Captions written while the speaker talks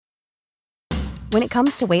When it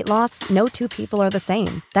comes to weight loss, no two people are the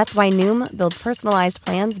same. That's why Noom builds personalized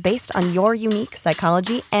plans based on your unique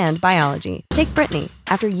psychology and biology. Take Brittany.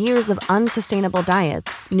 After years of unsustainable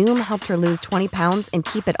diets, Noom helped her lose 20 pounds and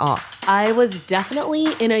keep it off. I was definitely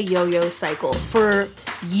in a yo-yo cycle for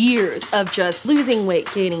years of just losing weight,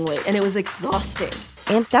 gaining weight, and it was exhausting.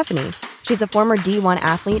 And Stephanie. She's a former D1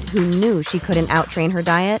 athlete who knew she couldn't outtrain her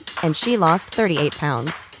diet, and she lost 38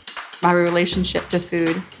 pounds. My relationship to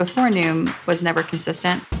food before Noom was never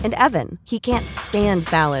consistent. And Evan, he can't stand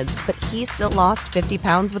salads, but he still lost 50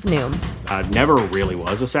 pounds with Noom. I never really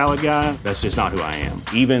was a salad guy. That's just not who I am.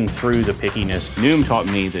 Even through the pickiness, Noom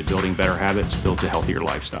taught me that building better habits builds a healthier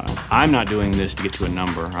lifestyle. I'm not doing this to get to a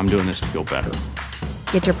number. I'm doing this to feel better.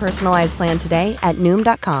 Get your personalized plan today at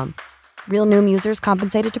Noom.com. Real Noom users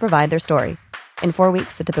compensated to provide their story. In 4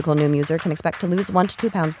 weeks, the typical Noom user can expect to lose 1 to 2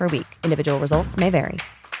 pounds per week. Individual results may vary.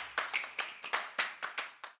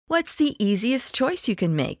 What's the easiest choice you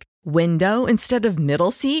can make? Window instead of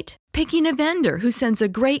middle seat? Picking a vendor who sends a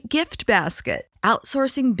great gift basket?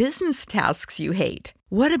 Outsourcing business tasks you hate?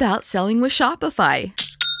 What about selling with Shopify?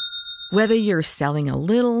 Whether you're selling a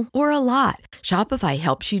little or a lot, Shopify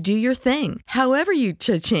helps you do your thing, however you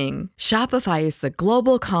cha-ching. Shopify is the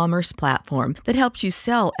global commerce platform that helps you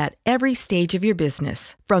sell at every stage of your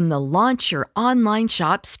business. From the launch your online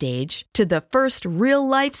shop stage to the first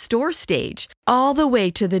real-life store stage, all the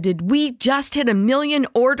way to the did we just hit 1 million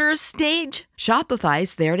orders stage.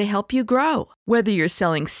 Shopify's there to help you grow. Whether you're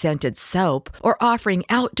selling scented soap or offering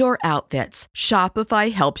outdoor outfits,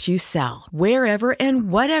 Shopify helps you sell. Wherever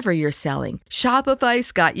and whatever you're selling,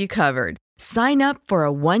 Shopify's got you covered. Sign up for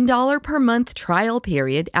a $1 per month trial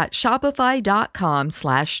period at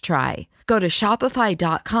shopify.com/try. Go to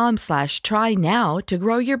shopify.com/try now to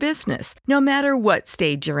grow your business, no matter what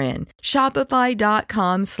stage you're in.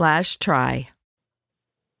 Shopify.com/try.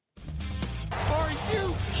 Are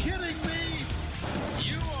you kidding me?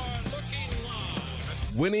 You are looking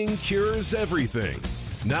live. Winning cures everything.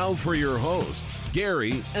 Now for your hosts,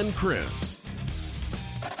 Gary and Chris.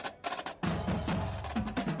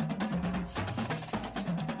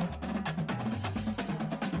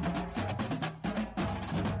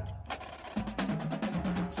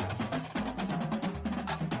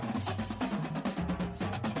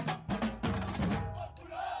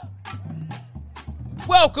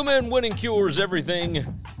 Welcome in, Winning Cures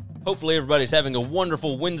Everything. Hopefully everybody's having a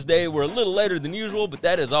wonderful Wednesday. We're a little later than usual, but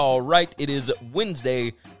that is all right. It is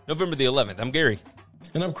Wednesday, November the 11th. I'm Gary.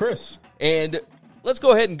 And I'm Chris. And let's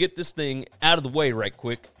go ahead and get this thing out of the way right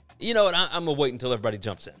quick. You know what? I'm going to wait until everybody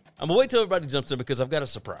jumps in. I'm going to wait until everybody jumps in because I've got a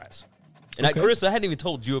surprise. And Okay. Chris, I hadn't even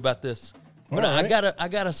told you about this, but All right. I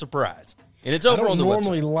got a surprise. And it's over I on don't the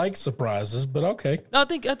normally website. like surprises, but okay. No, I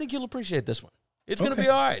think you'll appreciate this one. It's going to Okay. be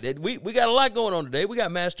all right. We got a lot going on today. We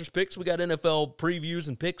got Masters picks. We got NFL previews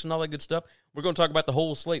and picks and all that good stuff. We're going to talk about the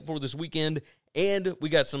whole slate for this weekend, and we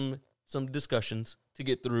got some discussions to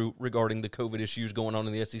get through regarding the COVID issues going on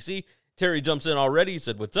in the SEC. Terry jumps in already. He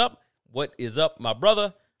said, "What's up? What is up, my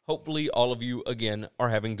brother?" Hopefully all of you, again, are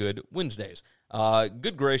having good Wednesdays.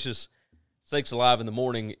 Good gracious, sakes alive in the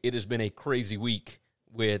morning. It has been a crazy week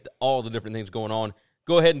with all the different things going on.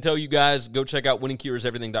 Go ahead and tell you guys, go check out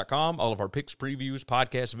winningcureseverything.com. All of our picks, previews,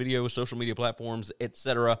 podcasts, videos, social media platforms,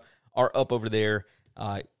 etc. are up over there.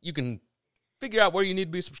 You can figure out where you need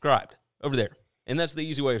to be subscribed over there. And that's the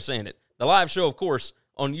easy way of saying it. The live show, of course,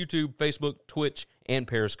 on YouTube, Facebook, Twitch, and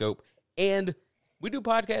Periscope. And we do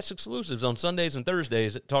podcast exclusives on Sundays and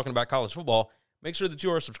Thursdays talking about college football. Make sure that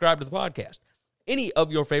you are subscribed to the podcast. Any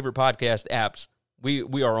of your favorite podcast apps,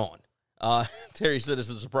 we are on. Terry said it's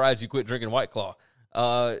a surprise you quit drinking White Claw.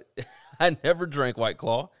 I never drank White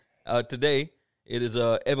Claw. Today, it is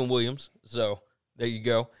Evan Williams. So, there you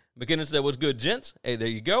go. McKinnon said, "What's good, gents?" Hey, there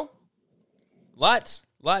you go. Lots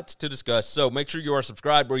to discuss. So, make sure you are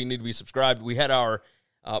subscribed where you need to be subscribed. We had our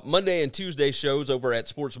Monday and Tuesday shows over at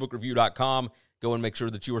sportsbookreview.com. Go and make sure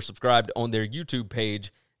that you are subscribed on their YouTube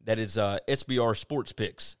page. That is SBR Sports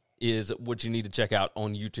Picks is what you need to check out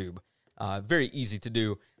on YouTube. Very easy to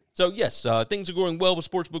do. So, yes, things are going well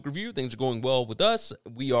with Sportsbook Review. Things are going well with us.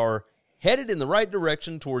 We are headed in the right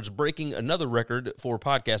direction towards breaking another record for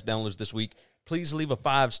podcast downloads this week. Please leave a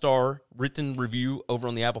 5-star written review over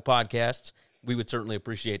on the Apple Podcasts. We would certainly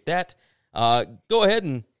appreciate that. Go ahead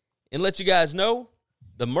and let you guys know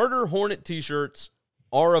the Murder Hornet t-shirts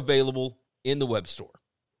are available in the web store.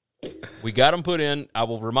 We got them put in. I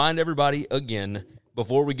will remind everybody again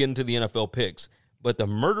before we get into the NFL picks, but the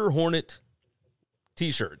Murder Hornet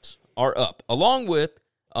t-shirts are up, along with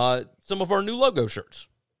some of our new logo shirts.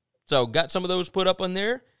 So got some of those put up on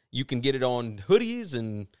there. You can get it on hoodies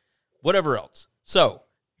and whatever else. So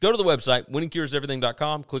go to the website,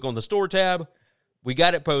 winningcureseverything.com, click on the store tab. We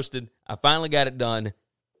got it posted. I finally got it done.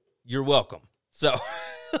 You're welcome. So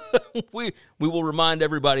we will remind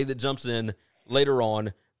everybody that jumps in later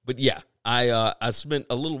on. But yeah, I spent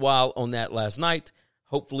a little while on that last night.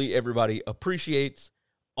 Hopefully everybody appreciates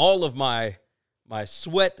all of my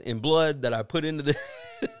sweat and blood that I put into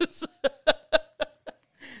this.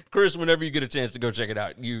 Chris, whenever you get a chance to go check it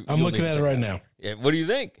out, I'm looking at it right now. Yeah, what do you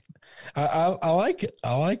think? I like it.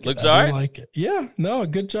 I like it. Looks all right? I like it. Yeah. No,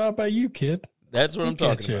 good job by you, kid. That's what I'm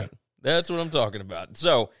talking about. That's what I'm talking about.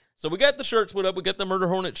 So we got the shirts put up. We got the Murder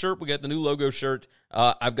Hornet shirt. We got the new logo shirt.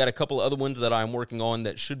 I've got a couple of other ones that I'm working on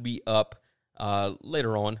that should be up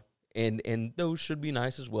later on, and those should be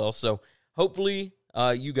nice as well. So hopefully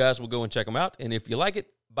you guys will go and check them out. And if you like it,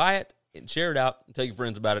 buy it and share it out and tell your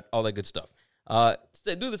friends about it, all that good stuff.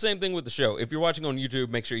 Do the same thing with the show. If you're watching on YouTube,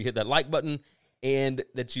 make sure you hit that like button and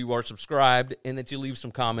that you are subscribed and that you leave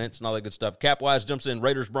some comments and all that good stuff. Capwise jumps in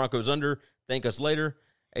Raiders Broncos under. Thank us later.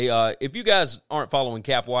 Hey, if you guys aren't following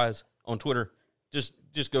Capwise on Twitter, just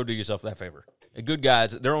go do yourself that favor. Good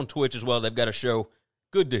guys. They're on Twitch as well. They've got a show.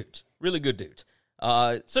 Good dudes. Really good dudes.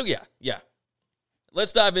 So, yeah.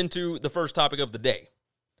 Let's dive into the first topic of the day.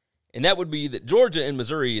 And that would be that Georgia and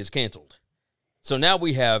Missouri is canceled. So now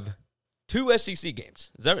we have 2 SEC games.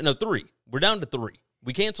 Is that right? No, 3. We're down to 3.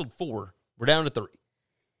 We canceled 4. We're down to 3.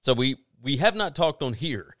 So we have not talked on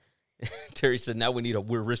here. Terry said, now we need a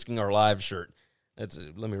We're Risking Our Lives shirt.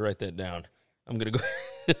 Let me write that down. I'm going to go.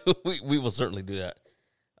 we will certainly do that.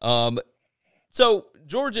 So,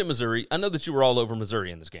 Georgia and Missouri, I know that you were all over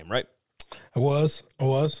Missouri in this game, right? I was.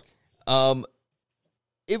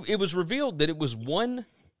 It was revealed that it was one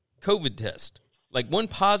COVID test, like one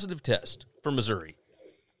positive test for Missouri.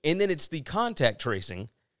 And then it's the contact tracing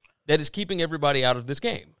that is keeping everybody out of this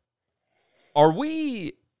game. Are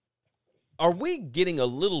we getting a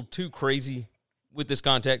little too crazy with this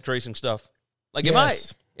contact tracing stuff? Like,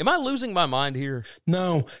 yes. Am I losing my mind here?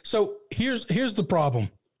 No. So here's the problem.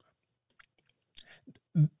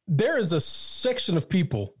 There is a section of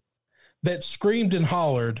people that screamed and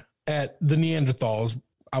hollered at the Neanderthals.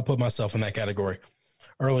 I'll put myself in that category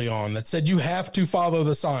early on, that said, you have to follow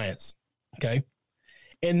the science. Okay.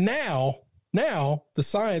 And now the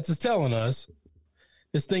science is telling us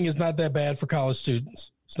this thing is not that bad for college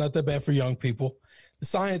students. It's not that bad for young people. The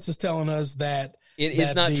science is telling us that it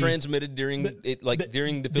is not transmitted during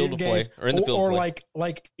the field of play or in the field of play. Or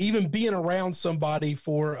like even being around somebody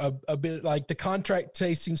for a bit, like the contract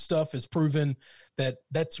tracing stuff is proven that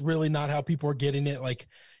that's really not how people are getting it. Like,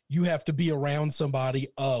 you have to be around somebody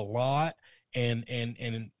a lot and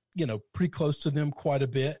pretty close to them quite a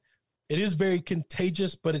bit. It is very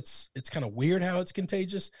contagious, but it's kind of weird how it's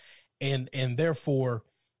contagious. And therefore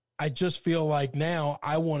I just feel like now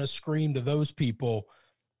I want to scream to those people,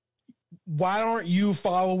 why aren't you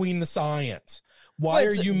following the science? Why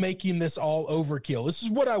are you making this all overkill? This is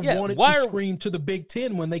what I wanted to scream to the Big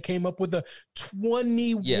Ten when they came up with a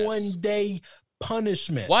 21-day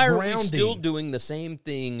punishment. Why are we still doing the same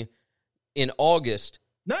thing in August?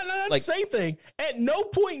 Not the same thing. At no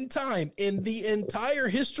point in time in the entire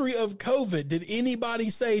history of COVID did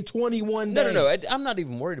anybody say 21 days. No. I'm not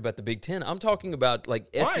even worried about the Big Ten. I'm talking about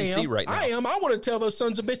SEC right now. I am. I want to tell those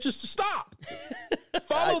sons of bitches to stop.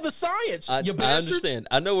 Follow the science, you bastards. I understand.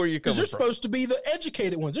 I know where you're coming from. They're supposed to be the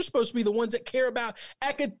educated ones. They're supposed to be the ones that care about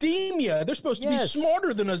academia. They're supposed to be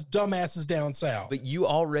smarter than us dumbasses down south. But you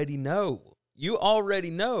already know. You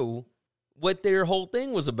already know what their whole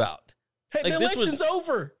thing was about. Hey, the election's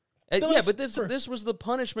over. But this was the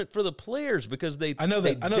punishment for the players because they I know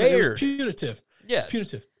that it was punitive. Yes. It's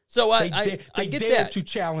punitive. So I get dared that. To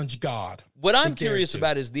challenge God. What I'm curious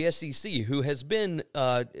about is the SEC, who has been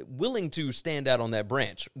willing to stand out on that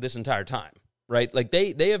branch this entire time, right? Like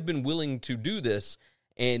they have been willing to do this,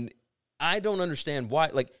 and I don't understand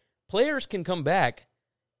why. Like, players can come back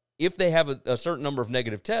if they have a certain number of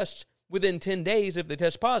negative tests within 10 days if they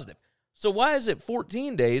test positive. So why is it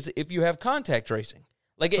 14 days if you have contact tracing?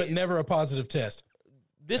 But never a positive test.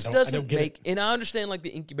 This doesn't make, and I understand like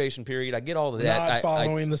the incubation period. I get all of that. Not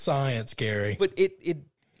following the science, Gary. But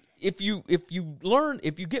if you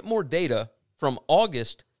get more data from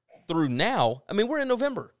August through now, I mean, we're in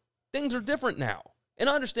November. Things are different now. And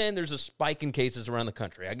I understand there's a spike in cases around the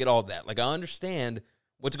country. I get all that. Like, I understand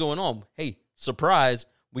what's going on. Hey, surprise,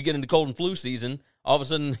 we get into cold and flu season. All of a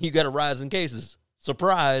sudden, you got a rise in cases.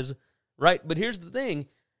 Surprise, right? But here's the thing.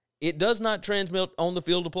 It does not transmit on the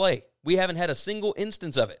field of play. We haven't had a single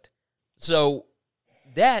instance of it. So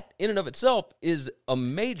that, in and of itself, is a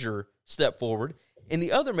major step forward. And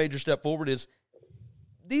the other major step forward is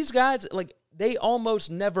these guys, like, they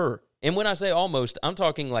almost never And when I say almost, I'm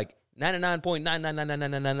talking like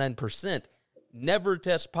 99.9999999% never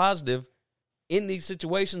test positive in these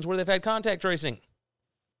situations where they've had contact tracing.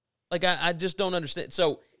 Like, I just don't understand.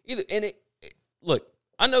 So, look,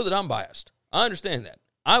 I know that I'm biased. I understand that.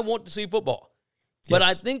 I want to see football. But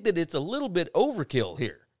I think that it's a little bit overkill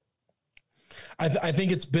here. I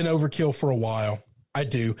think it's been overkill for a while. I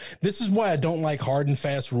do. This is why I don't like hard and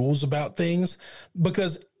fast rules about things,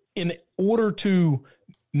 because in order to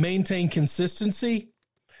maintain consistency,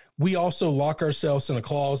 we also lock ourselves in a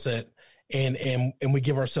closet and we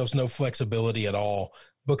give ourselves no flexibility at all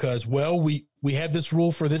because, well, we had this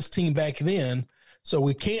rule for this team back then, so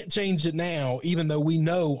we can't change it now, even though we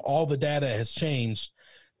know all the data has changed.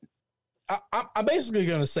 I'm basically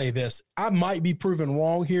going to say this. I might be proven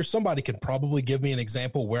wrong here. Somebody can probably give me an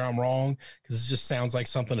example where I'm wrong because it just sounds like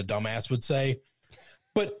something a dumbass would say.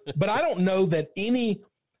 But I don't know that any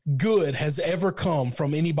good has ever come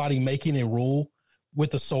from anybody making a rule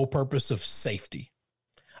with the sole purpose of safety.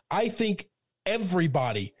 I think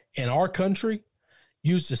everybody in our country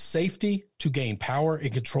uses safety to gain power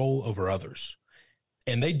and control over others.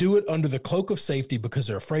 And they do it under the cloak of safety because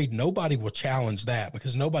they're afraid nobody will challenge that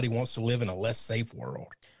because nobody wants to live in a less safe world.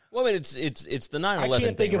 Well, I mean, it's the 9/11 I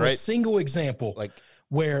can't think of right? a single example like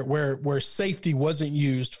where safety wasn't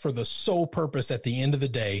used for the sole purpose at the end of the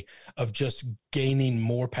day of just gaining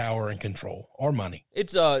more power and control or money.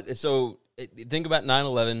 It's so think about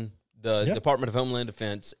 9/11, the Department of Homeland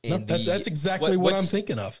Defense, and that's exactly what I'm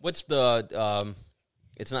thinking of. What's the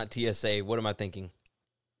it's not TSA. What am I thinking?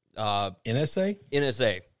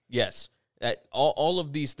 NSA. Yes. That all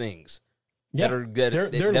of these things they're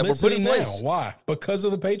that were put in place. Now. Why? Because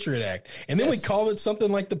of the Patriot Act. And then we call it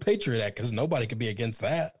something like the Patriot Act because nobody could be against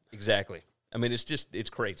that. Exactly. I mean, it's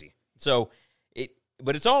crazy. So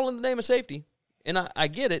but it's all in the name of safety. And I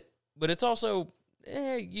get it, but it's also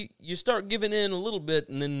you start giving in a little bit,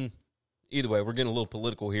 and then either way, we're getting a little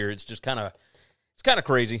political here. It's just kind of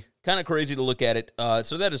crazy. Kind of crazy to look at it.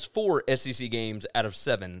 So that is 4 SEC games out of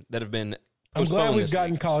 7 that have been postponed. I'm glad we've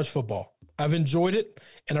gotten college football. I've enjoyed it,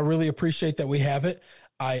 and I really appreciate that we have it.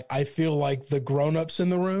 I feel like the grown-ups in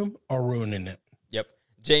the room are ruining it. Yep.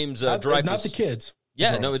 James Dreyfus. Not the kids.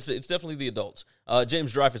 Yeah, no, it's definitely the adults.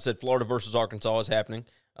 James Dreyfus said Florida versus Arkansas is happening.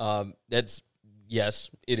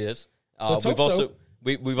 Yes, it is.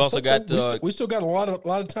 We've also got we still got a lot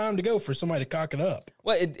of time to go for somebody to cock it up.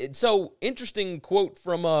 Well, it's so interesting quote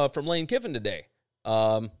from Lane Kiffin today.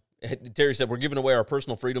 Terry said, "We're giving away our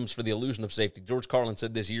personal freedoms for the illusion of safety." George Carlin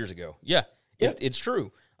said this years ago. Yeah. It's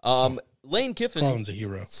true. Lane Kiffin Carlin's a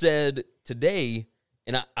hero. Said today,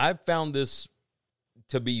 and I found this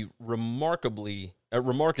to be remarkably,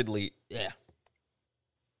 maybe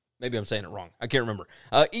I'm saying it wrong. I can't remember.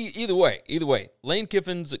 Either way, Lane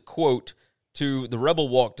Kiffin's quote to the Rebel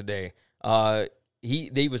Walk today,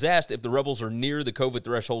 he was asked if the Rebels are near the COVID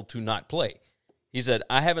threshold to not play. He said,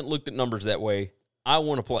 "I haven't looked at numbers that way. I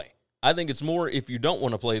want to play. I think it's more if you don't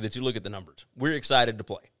want to play that you look at the numbers. We're excited to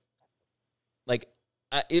play." Like,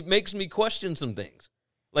 it makes me question some things.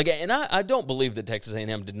 Like, and I don't believe that Texas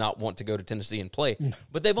A&M did not want to go to Tennessee and play,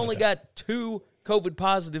 but they've only got 2 COVID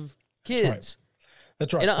positive kids.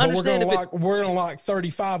 That's right. And I understand we're going to lock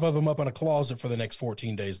 35 of them up in a closet for the next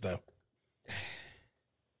 14 days, though.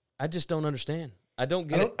 I just don't understand. I don't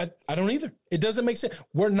get it. I don't either. It doesn't make sense.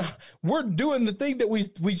 We're doing the thing that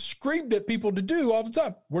we screamed at people to do all the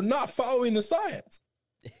time. We're not following the science.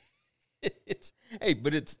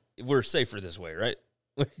 We're safer this way, right?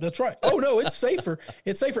 That's right. Oh no, it's safer.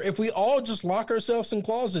 It's safer. If we all just lock ourselves in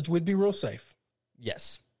closets, we'd be real safe.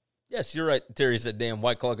 Yes, you're right. Terry said, "Damn,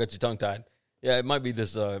 White Claw got you tongue tied." Yeah, it might be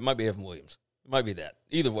this. It might be Evan Williams. It might be that.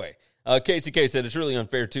 Either way. KCK said it's really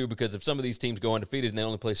unfair, too, because if some of these teams go undefeated and they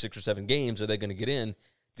only play 6 or 7 games, are they going to get in?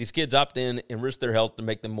 These kids opt in and risk their health to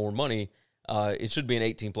make them more money. It should be an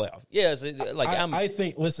 18 playoff. Yes,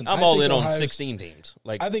 I'm all in on 16 teams.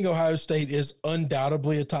 Like, I think Ohio State is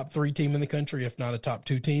undoubtedly a top 3 team in the country, if not a top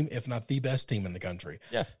 2 team, if not the best team in the country.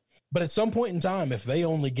 Yeah. But at some point in time, if they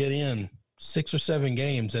only get in 6 or 7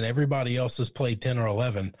 games and everybody else has played 10 or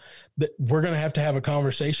 11, we're going to have a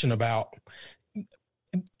conversation about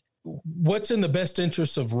what's in the best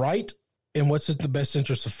interest of right and what's in the best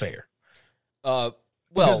interest of fair.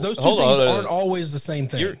 Because those 2 things aren't always the same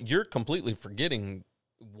thing. You're completely forgetting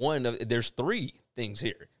there's 3 things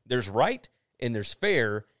here. There's right, and there's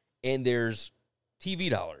fair, and there's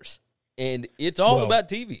TV dollars. And it's all about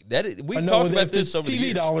TV. We've talked about this over the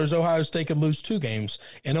years. TV dollars, Ohio State could lose 2 games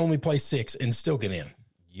and only play 6 and still get in.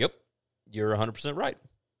 Yep. You're 100% right.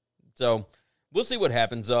 So we'll see what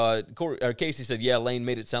happens. Casey said, Lane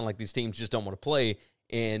made it sound like these teams just don't want to play.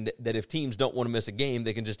 and that if teams don't want to miss a game,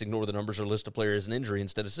 they can just ignore the numbers or list a player as an injury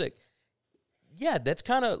instead of sick. Yeah, that's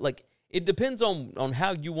kind of like, it depends on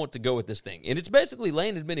how you want to go with this thing. And it's basically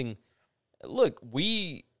Lane admitting, look,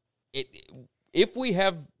 if we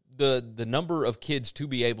have the number of kids to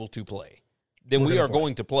be able to play, then we are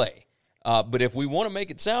going to play. But if we want to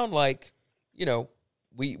make it sound like,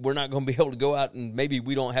 we're not going to be able to go out and maybe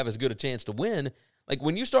we don't have as good a chance to win, like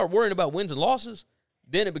when you start worrying about wins and losses,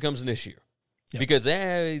 then it becomes an issue. Yep. Because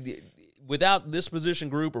without this position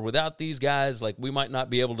group or without these guys, like we might not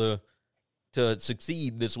be able to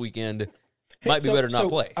succeed this weekend. Might be better not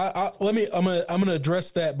play. I'm gonna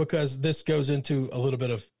address that because this goes into a little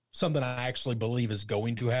bit of something I actually believe is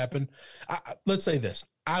going to happen. Let's say this: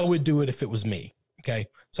 I would do it if it was me. Okay,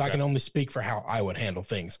 so I can only speak for how I would handle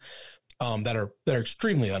things that are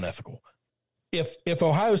extremely unethical. If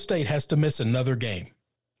Ohio State has to miss another game,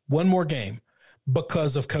 one more game,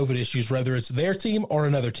 because of COVID issues, whether it's their team or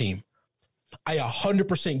another team, I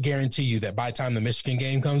 100% guarantee you that by the time the Michigan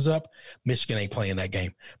game comes up, Michigan ain't playing that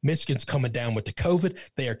game. Michigan's coming down with the COVID.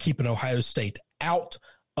 They are keeping Ohio State out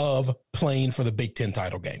of playing for the Big Ten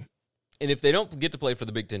title game. And if they don't get to play for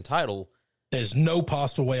the Big Ten title, there's no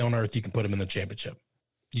possible way on earth you can put them in the championship.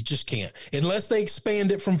 You just can't. Unless they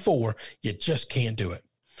expand it from 4, you just can't do it.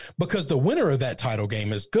 Because the winner of that title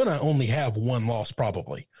game is going to only have one loss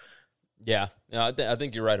probably. Yeah, I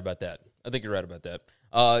think you're right about that.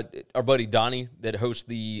 Our buddy Donnie that hosts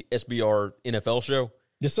the SBR NFL show.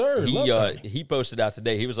 Yes, sir. He posted out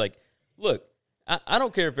today. He was like, look, I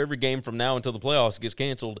don't care if every game from now until the playoffs gets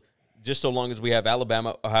canceled, just so long as we have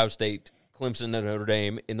Alabama, Ohio State, Clemson, and Notre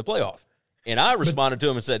Dame in the playoff. And I responded to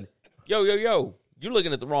him and said, yo, you're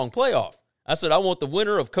looking at the wrong playoff. I said, I want the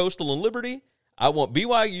winner of Coastal and Liberty. I want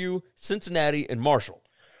BYU, Cincinnati, and Marshall.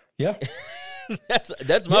 Yeah.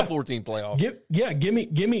 That's my 14 playoff.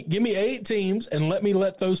 Give me 8 teams and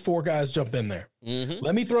let those 4 guys jump in there. Mm-hmm.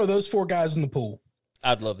 Let me throw those 4 guys in the pool.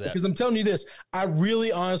 I'd love that. Because I'm telling you this, I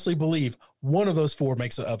really honestly believe one of those 4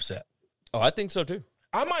 makes an upset. Oh, I think so too.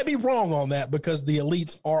 I might be wrong on that because the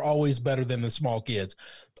elites are always better than the small kids.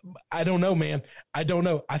 I don't know, man. I don't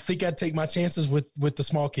know. I think I'd take my chances with the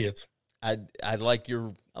small kids. I like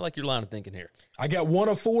your line of thinking here. I got 1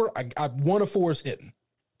 of 4. One of 4 is hitting.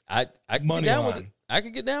 I can get down with it. I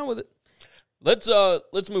could get down with it.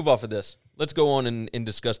 Let's move off of this. Let's go on and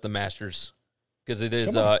discuss the Masters because it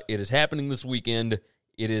is happening this weekend.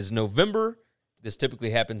 It is November. This typically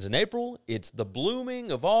happens in April. It's the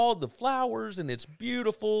blooming of all the flowers, and it's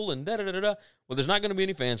beautiful, and da-da-da-da-da. Well, there's not going to be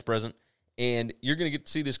any fans present, and you're going to get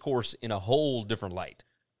to see this course in a whole different light.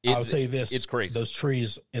 I'll tell you this. It's crazy. Those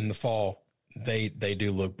trees in the fall, they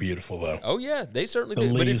do look beautiful, though. Oh, yeah, they certainly do.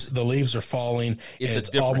 The leaves are falling, and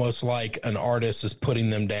it's almost like an artist is putting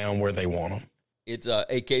them down where they want them. It's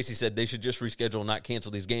A. Casey said they should just reschedule and not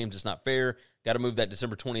cancel these games. It's not fair. Got to move that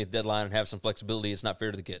December 20th deadline and have some flexibility. It's not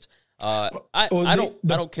fair to the kids. I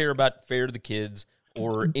don't care about fair to the kids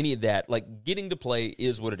or any of that. Like, getting to play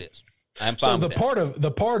is what it is. I'm fine with that.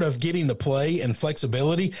 the part of getting to play and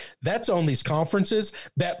flexibility, that's on these conferences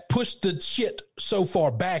that pushed the shit so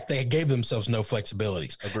far back they gave themselves no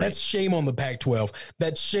flexibilities. Agreed. That's shame on the Pac-12.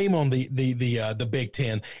 That's shame on the Big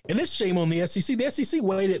Ten, and it's shame on the SEC. The SEC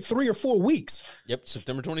waited 3 or 4 weeks. Yep,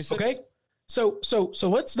 September 26th. Okay, so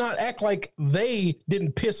let's not act like they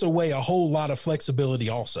didn't piss away a whole lot of flexibility.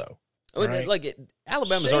 Also, right?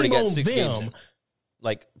 Alabama's already got 6 games in.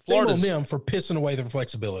 Like Florida's them for pissing away their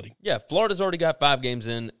flexibility. Yeah, Florida's already got 5 games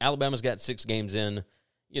in. Alabama's got 6 games in.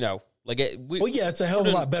 It's a hell of a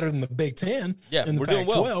lot better than the Big Ten. Yeah, and the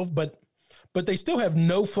Pac-12, but they still have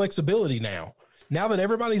no flexibility now. Now that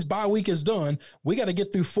everybody's bye week is done, we got to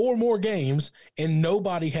get through 4 more games, and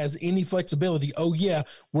nobody has any flexibility. Oh yeah,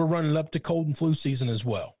 we're running up to cold and flu season as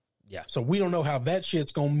well. Yeah, so we don't know how that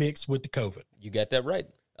shit's gonna mix with the COVID. You got that right.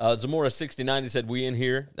 Zamora 6090 said we in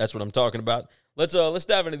here. That's what I'm talking about. Let's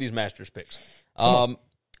dive into these Masters picks. I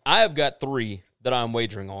have got 3 that I'm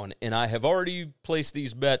wagering on, and I have already placed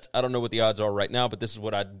these bets. I don't know what the odds are right now, but this is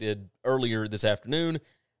what I did earlier this afternoon.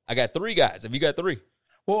 I got 3 guys. Have you got 3?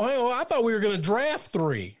 Well, hang on, I thought we were going to draft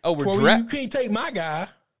 3. Oh, you can't take my guy.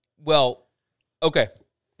 Well, okay,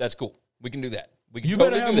 that's cool. We can do that. You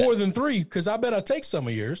better have more than 3 because I bet I'll take some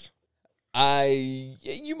of yours.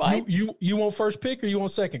 You might. You want first pick or you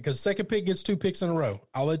want second? Because second pick gets 2 picks in a row.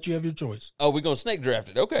 I'll let you have your choice. Oh, we're gonna snake draft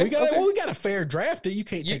it. Okay. We got a fair draft it. You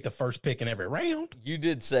can't take the first pick in every round. You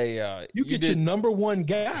did say you get your number 1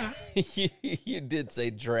 guy. you did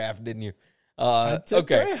say draft, didn't you?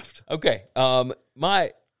 Okay. Draft. Okay. I'll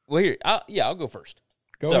go first.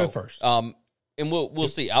 Go ahead first. And we'll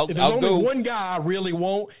see. If there's only one guy I really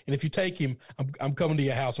want, and if you take him, I'm coming to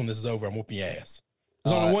your house when this is over. I'm whooping your ass.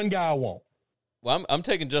 There's only one guy I want. Well, I'm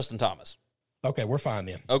taking Justin Thomas. Okay, we're fine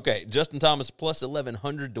then. Okay, Justin Thomas plus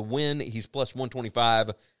 1,100 to win. He's plus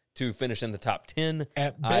 125 to finish in the top 10.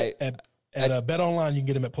 At Bet Online, you can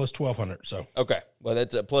get him at plus 1,200. So okay, well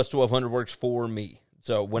that's plus 1,200 works for me.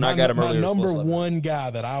 So when I got him earlier, my number one guy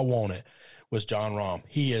that I wanted was Jon Rahm.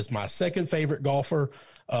 He is my second favorite golfer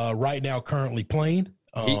right now, currently playing.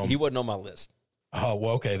 He wasn't on my list. Oh,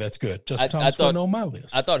 well, okay, that's good. Justin Thomas wasn't on my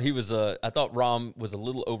list. I thought he was. I thought Rahm was a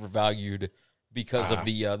little overvalued because of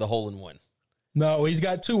the hole-in-one. No, he's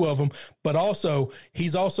got 2 of them, but also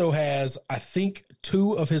he's also has, I think,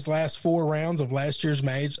 2 of his last 4 rounds of last year's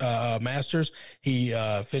Masters. He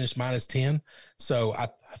finished minus 10. So I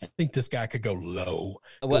think this guy could go low,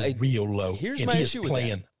 real low. Here's my issue with that.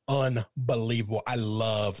 Playing unbelievable. I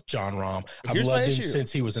love Jon Rahm. I've loved him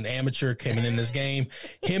since he was an amateur coming in this game.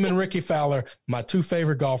 Him and Ricky Fowler, my 2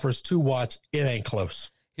 favorite golfers to watch. It ain't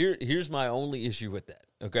close. Here's my only issue with that,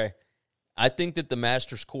 okay? I think that the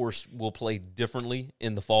Masters course will play differently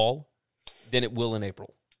in the fall than it will in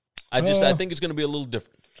April. I think it's going to be a little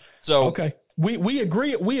different. So okay, we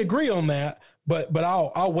agree on that. But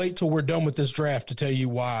I'll wait till we're done with this draft to tell you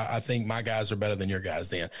why I think my guys are better than your guys.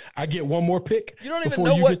 Then I get one more pick. You don't even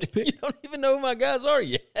know you don't even know who my guys are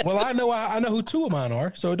yet. Well, I know who 2 of mine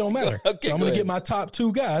are, so it don't matter. Okay, so I'm going to get my top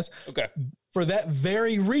 2 guys. Okay. For that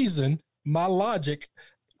very reason, my logic.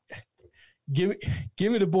 Give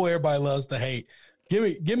me the boy everybody loves to hate.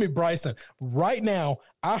 Give me Bryson. Right now,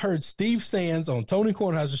 I heard Steve Sands on Tony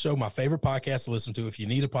Kornheiser's show, my favorite podcast to listen to. If you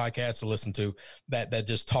need a podcast to listen to that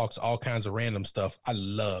just talks all kinds of random stuff, I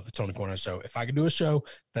love the Tony Kornheiser show. If I could do a show,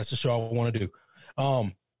 that's the show I want to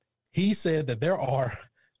do. He said that there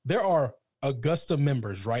are Augusta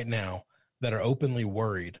members right now that are openly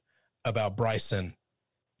worried about Bryson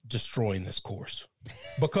destroying this course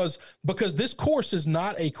because this course is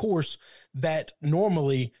not a course that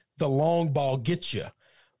normally the long ball gets you.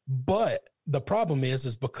 But the problem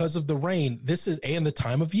is because of the rain, and the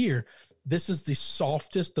time of year, this is the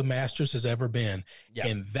softest the Masters has ever been. Yep.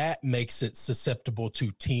 And that makes it susceptible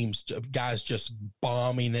to guys just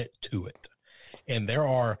bombing it to it. And there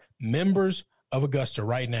are members of Augusta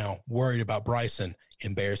right now worried about Bryson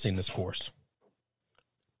embarrassing this course.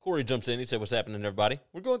 Corey jumps in. He said, "What's happening, everybody?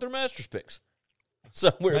 We're going through Masters picks."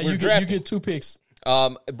 So we're You drafting. get 2 picks.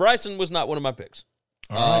 Bryson was not one of my picks.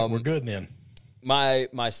 All right, we're good then.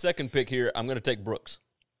 My second pick here, I'm going to take Brooks.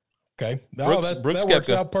 Okay, Brooks that works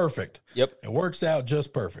out perfect. Yep, it works out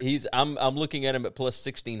just perfect. I'm looking at him at plus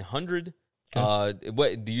 1,600. Okay.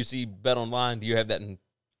 What do you see? Bet Online? Do you have that in?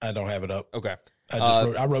 I don't have it up. Okay.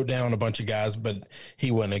 I wrote down a bunch of guys, but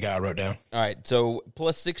he wasn't a guy I wrote down. All right, so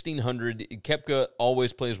plus 1,600. Koepka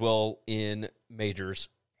always plays well in majors,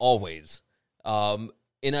 always. And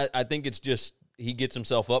I think it's just he gets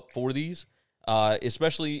himself up for these,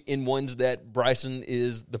 especially in ones that Bryson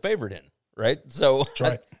is the favorite in, right? So that's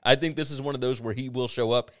right. I think this is one of those where he will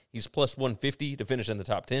show up. He's plus 150 to finish in the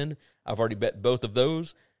top 10. I've already bet both of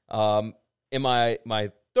those. In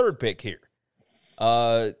my third pick here,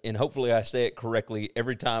 and hopefully I say it correctly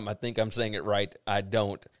every time I think I'm saying it right. I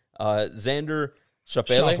don't. Xander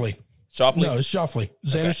Schauffele. Schauffele? No, it's Schauffele.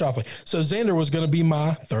 Xander Schauffele. So Xander was going to be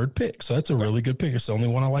my third pick. So that's a really good pick. It's the only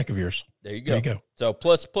one I like of yours. There you go. So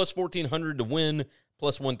plus 1,400 to win,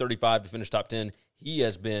 plus 135 to finish top 10. He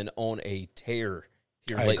has been on a tear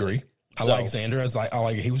here lately. I agree. I like Xander. I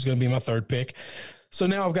like he was going to be my third pick. So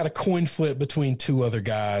now I've got a coin flip between 2 other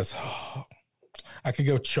guys. I could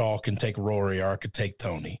go chalk and take Rory, or I could take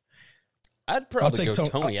Tony. I'd probably go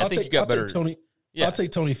Tony. I think you got better. Tony. Yeah. I'll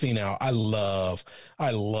take Tony Finau. I love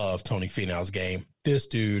Tony Finau's game. This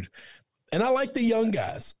dude, and I like the young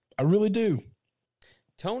guys. I really do.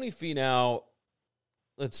 Tony Finau.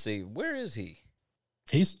 Let's see, where is he?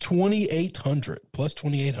 He's 2,800 plus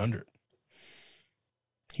 2,800.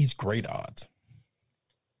 He's great odds.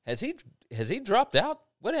 Has he dropped out?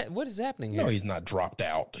 What is happening here? No, he's not dropped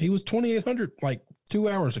out. He was 2,800 like 2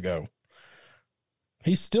 hours ago.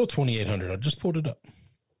 He's still 2,800. I just pulled it up.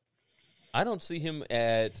 I don't see him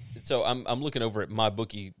at. So I'm looking over at my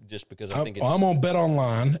bookie just because I think it's. I'm on Bet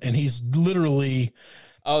Online, and he's literally.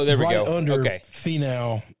 Oh, there we right go. Under okay.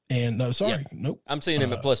 Finau, and no, sorry, yeah. Nope. I'm seeing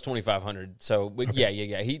him at plus 2,500. So, but okay.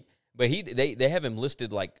 yeah. They have him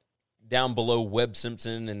listed like down below Webb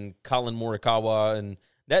Simpson and Colin Morikawa, and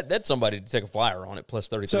that's somebody to take a flyer on at plus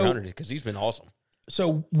 3,300 because he's been awesome.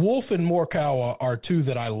 So Wolf and Morikawa are 2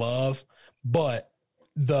 that I love, but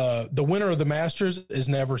the winner of the Masters is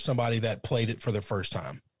never somebody that played it for the first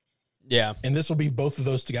time. Yeah. And this will be both of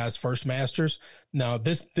those guys' first Masters. Now,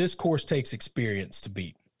 this course takes experience to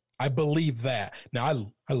beat. I believe that. Now,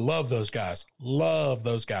 I love those guys. Love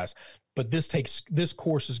those guys. But this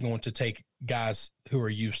course is going to take guys who are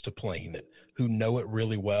used to playing it, who know it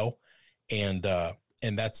really well, and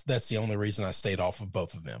that's the only reason I stayed off of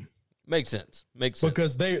both of them. Makes sense.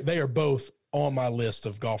 Because they are both on my list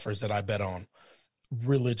of golfers that I bet on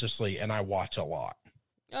religiously, and I watch a lot.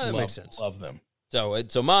 Oh, that makes sense. Love them.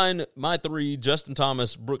 So my three: Justin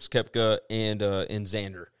Thomas, Brooks Koepka, and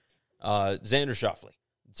Xander Schauffele.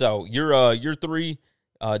 So your three: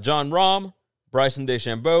 John Rahm, Bryson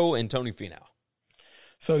DeChambeau, and Tony Finau.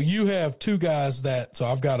 So you have two guys so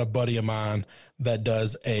I've got a buddy of mine that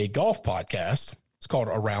does a golf podcast. It's called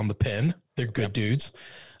Around the Pin. They're good dudes.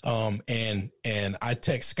 And I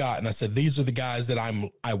text Scott and I said, these are the guys that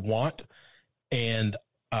I want. And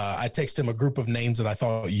I texted him a group of names that I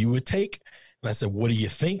thought you would take. And I said, what do you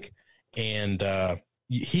think? And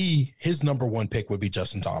his number one pick would be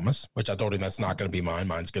Justin Thomas, which I told him that's not going to be mine.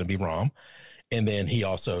 Mine's going to be Rahm. And then he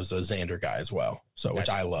also is a Xander guy as well. So, gotcha. Which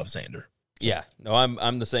I love Xander. So. Yeah, no,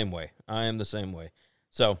 I'm the same way. I am the same way.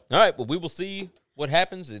 So, all right, well, we will see what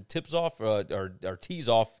happens. It tips off or tees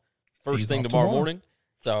off first thing tomorrow morning.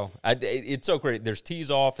 So it's so great. There's tees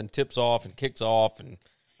off and tips off and kicks off and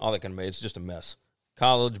all that kind of mess. It's just a mess.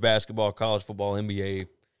 College basketball, college football, NBA,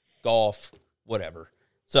 golf, whatever.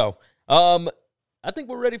 So I think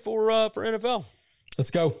we're ready for NFL. Let's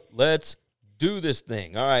go. Let's do this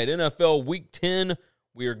thing. All right, NFL Week 10.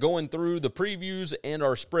 We are going through the previews and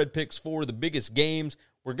our spread picks for the biggest games.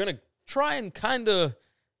 We're going to try and kind of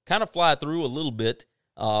fly through a little bit.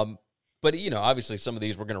 But, obviously some of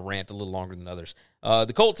these we're going to rant a little longer than others.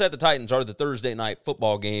 The Colts at the Titans are the Thursday night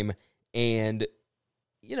football game. And,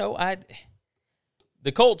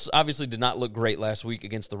 the Colts obviously did not look great last week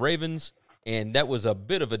against the Ravens. And that was a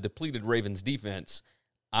bit of a depleted Ravens defense.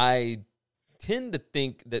 I tend to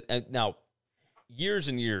think that now years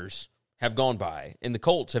and years have gone by, and the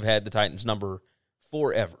Colts have had the Titans number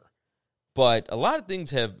forever. But a lot of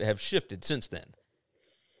things have shifted since then.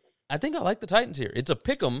 I think I like the Titans here. It's a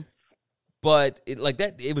pick 'em, but it was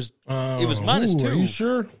 -2. Are you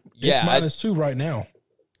sure? Yeah, it's -2 right now.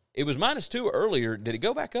 It was -2 earlier. Did it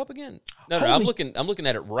go back up again? No, I'm looking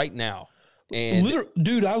at it right now. And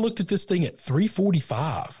dude, I looked at this thing at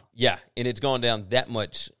 345. Yeah, and it's gone down that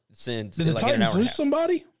much since. Did the Titans lose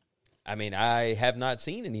somebody? I mean, I have not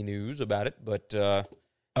seen any news about it, but okay.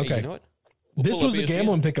 Hey, you know what? This was a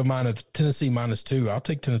gambling pick of mine at Tennessee -2. I'll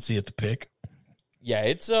take Tennessee at the pick. Yeah,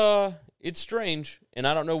 it's strange, and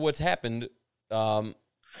I don't know what's happened, but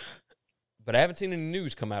I haven't seen any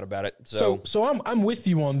news come out about it. So I'm with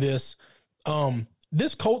you on this.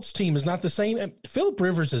 This Colts team is not the same. And Phillip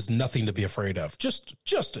Rivers is nothing to be afraid of. Just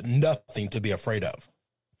nothing to be afraid of.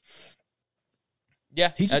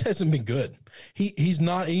 Yeah. He just hasn't been good. He's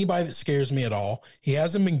not anybody that scares me at all. He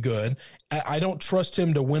hasn't been good. I don't trust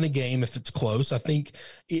him to win a game if it's close. I think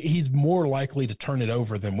he's more likely to turn it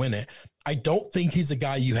over than win it. I don't think he's a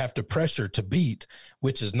guy you have to pressure to beat,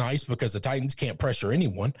 which is nice because the Titans can't pressure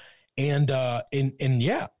anyone. And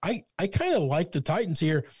yeah, I kind of like the Titans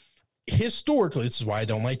here. Historically, this is why I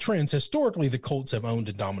don't like trends. Historically, the Colts have owned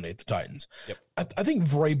and dominated the Titans. Yep. I think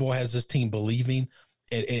Vrabel has this team believing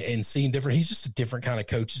and seeing different. He's just a different kind of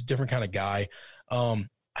coach. He's a different kind of guy.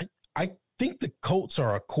 I think the Colts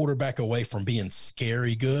are a quarterback away from being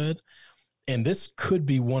scary good, and this could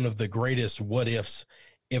be one of the greatest what ifs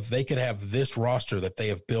if they could have this roster that they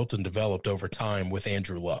have built and developed over time with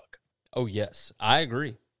Andrew Luck. Oh yes, I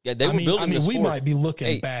agree. Yeah, they were building this. We might be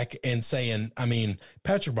looking back and saying,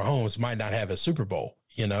 Patrick Mahomes might not have a Super Bowl,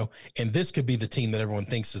 and this could be the team that everyone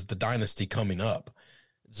thinks is the dynasty coming up.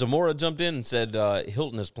 Zamora jumped in and said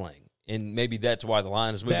Hilton is playing, and maybe that's why the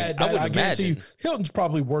line is moving. I guarantee you, Hilton's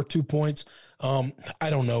probably worth 2 points. I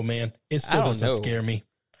don't know, man. It still doesn't scare me.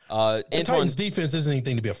 The Titans' defense isn't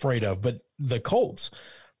anything to be afraid of, but the Colts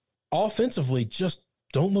offensively just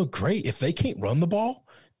don't look great. If they can't run the ball,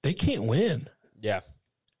 they can't win. Yeah.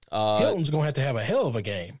 Hilton's going to have a hell of a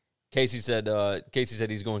game. Casey said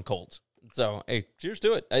he's going Colts. So, hey, cheers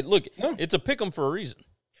to it. Hey, look, it's a pick 'em for a reason.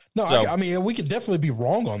 No, so, we could definitely be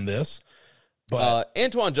wrong on this. But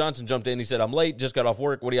Antoine Johnson jumped in. He said, I'm late, just got off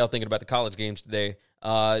work. What are y'all thinking about the college games today?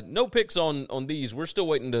 No picks on these. We're still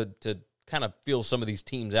waiting to kind of feel some of these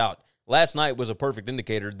teams out. Last night was a perfect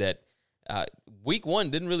indicator that week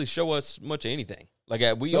 1 didn't really show us much of anything.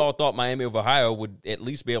 Like we all thought Miami of Ohio would at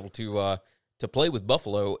least be able to play with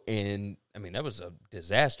Buffalo, and that was a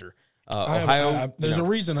disaster. Ohio. There's a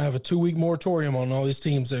reason I have a 2-week moratorium on all these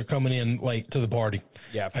teams that are coming in late to the party.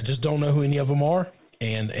 Yeah, I just don't know who any of them are,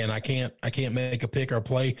 and I can't make a pick or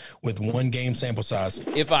play with 1 game sample size.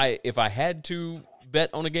 If I had to bet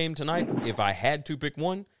on a game tonight, if I had to pick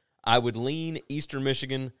one, I would lean Eastern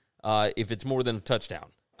Michigan if it's more than a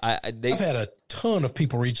touchdown. I've had a ton of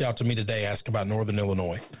people reach out to me today asking about Northern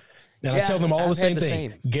Illinois. And Yeah, I tell them all I've the same had the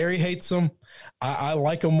thing. same. Gary hates them. I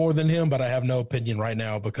like them more than him, but I have no opinion right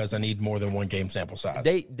now because I need more than one game sample size.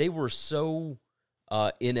 They were so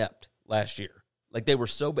inept last year. Like, they were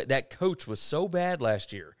so bad. That coach was so bad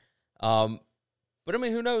last year. But, I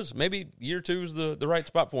mean, who knows? Maybe year two is the right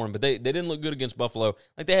spot for him. But they didn't look good against Buffalo.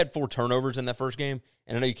 Like, they had 4 turnovers in that first game.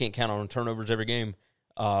 And I know you can't count on turnovers every game.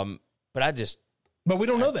 But But we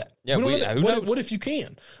don't know that. Yeah, we don't know that. who knows? What if you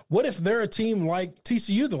can? What if they're a team like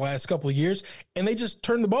TCU the last couple of years and they just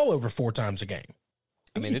turn the ball over 4 times a game?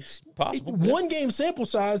 I mean, it's possible. One game sample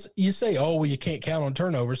size, you say, oh, well, you can't count on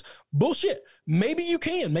turnovers. Bullshit. Maybe you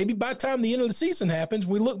can. Maybe by the time the end of the season happens,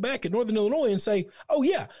 we look back at Northern Illinois and say, oh,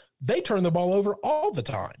 yeah, they turn the ball over all the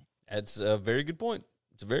time. That's a very good point.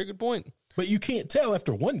 It's a very good point. But you can't tell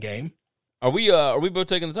after one game. Are we both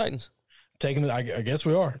taking the Titans? I guess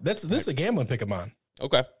we are. This is a gambling pick of mine.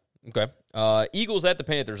 Okay. Eagles at the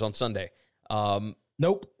Panthers on Sunday.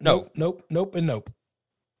 Nope. No. Nope, and nope.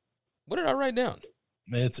 What did I write down?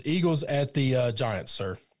 It's Eagles at the Giants,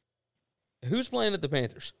 sir. Who's playing at the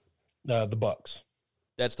Panthers? The Bucks.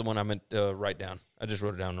 That's the one I meant to write down. I just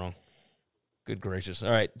wrote it down wrong. Good gracious. All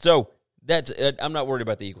right. So that's I'm not worried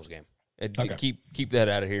about the Eagles game. Okay. Keep that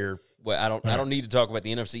out of here. Well, I don't need to talk about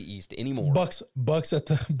the NFC East anymore. Bucks at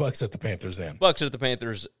the Panthers then. Bucks at the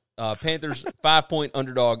Panthers. Panthers 5-point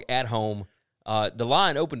underdog at home. The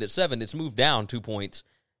line opened at 7. It's moved down 2 points.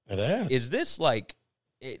 It has. Is this like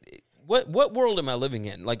what world am I living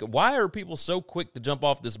in? Like, why are people so quick to jump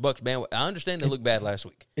off this Bucks bandwagon? I understand they look bad last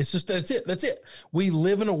week. It's just that's it. We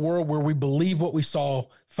live in a world where we believe what we saw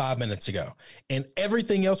 5 minutes ago, and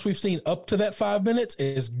everything else we've seen up to that 5 minutes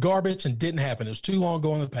is garbage and didn't happen. It was too long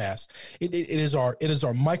ago in the past. It is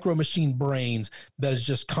our micro machine brains that is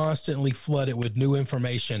just constantly flooded with new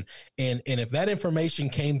information, and if that information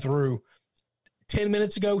came through 10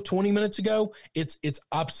 minutes ago, 20 minutes ago, it's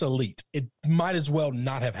obsolete. It might as well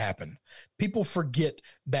not have happened. People forget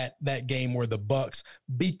that game where the Bucks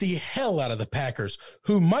beat the hell out of the Packers,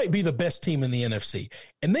 who might be the best team in the NFC.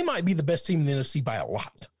 And they might be the best team in the NFC by a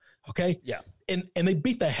lot. Okay? Yeah. And they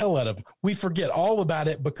beat the hell out of them. We forget all about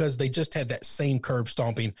it because they just had that same curb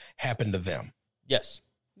stomping happen to them. Yes,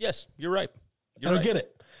 you're right. I don't get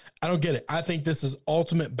it. I think this is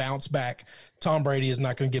ultimate bounce back. Tom Brady is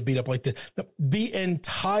not going to get beat up like this. The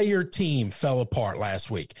entire team fell apart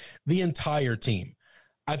last week. The entire team.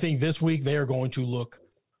 I think this week they are going to look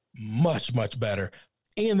much, much better.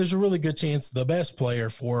 And there's a really good chance the best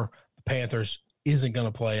player for the Panthers isn't going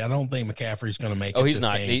to play. I don't think McCaffrey's going to make it. Oh, he's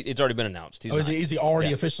not. It's already been announced. Is he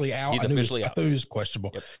already officially out? He's officially out. I thought he was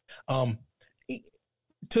questionable. Yep.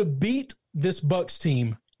 To beat this Bucks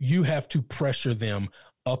team, you have to pressure them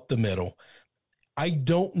up the middle. I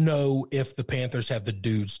don't know if the Panthers have the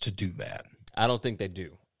dudes to do that. I don't think they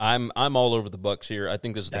do. I'm all over the Bucks here. I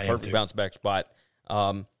think this is the perfect bounce back spot.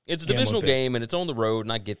 It's a divisional game and it's on the road,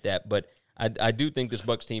 and I get that, but I do think this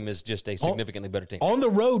Bucks team is just a significantly better team. On the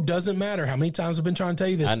road doesn't matter. How many times I've been trying to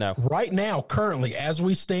tell you this? I know. Right now, currently, as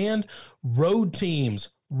we stand, road teams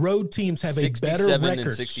have a better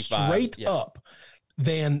record straight up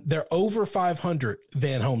than they're over 500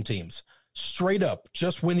 than home teams. Straight up,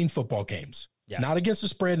 just winning football games. Yeah. Not against the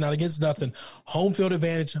spread, not against nothing. Home field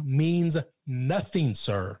advantage means nothing,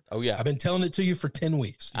 sir. Oh, yeah. I've been telling it to you for 10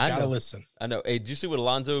 weeks. You got to listen. I know. Hey, did you see what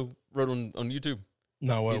Alonzo wrote on YouTube?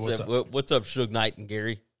 No, what's up? What's up, Suge Knight and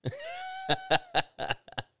Gary?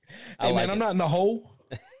 Hey, man, I'm not in the hole.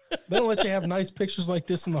 They don't let you have nice pictures like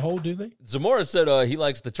this in the hole, do they? Zamora said he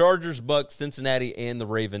likes the Chargers, Bucks, Cincinnati, and the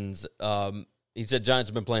Ravens. He said Giants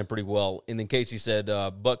have been playing pretty well. And then Casey said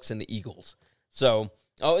Bucks and the Eagles. So,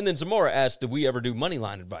 and then Zamora asked, do we ever do money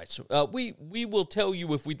line advice? We will tell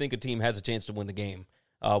you if we think a team has a chance to win the game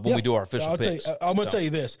when we do our official picks. I'm going to tell you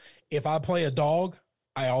this. If I play a dog,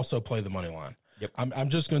 I also play the money line. Yep. I'm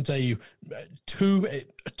just going to tell you,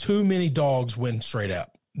 too many dogs win straight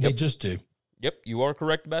up. They just do. Yep, you are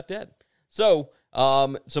correct about that. So,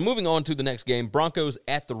 moving on to the next game, Broncos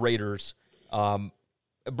at the Raiders.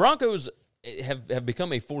 Broncos have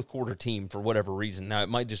become a fourth quarter team for whatever reason. Now, it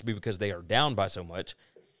might just be because they are down by so much,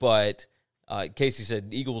 but Casey said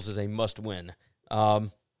Eagles is a must win.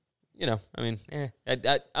 I'm not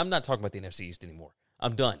talking about the NFC East anymore.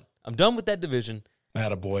 I'm done. I'm done with that division.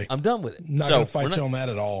 Attaboy. I'm done with it. Not going to fight you on that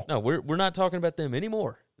at all. No, we're not talking about them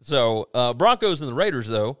anymore. So, Broncos and the Raiders,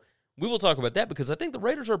 though, we will talk about that because I think the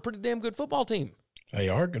Raiders are a pretty damn good football team. They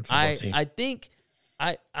are a good football team. I think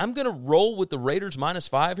I'm going to roll with the Raiders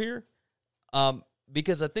 -5 here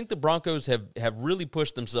because I think the Broncos have really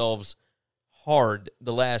pushed themselves hard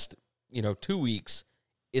the last 2 weeks,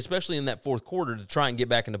 especially in that fourth quarter, to try and get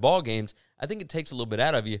back into ball games, I think it takes a little bit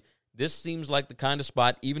out of you. This seems like the kind of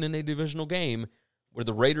spot, even in a divisional game, where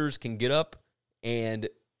the Raiders can get up and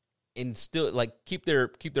still like keep their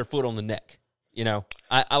foot on the neck. You know,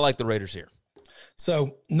 I like the Raiders here.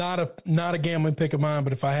 So not a gambling pick of mine,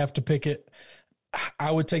 but if I have to pick it,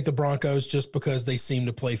 I would take the Broncos just because they seem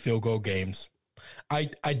to play field goal games. I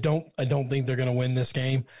don't think they're going to win this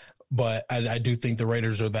game, but I do think the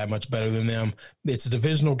Raiders are that much better than them. It's a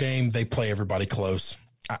divisional game. They play everybody close.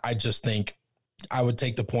 I just think I would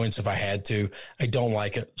take the points if I had to. I don't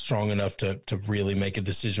like it strong enough to really make a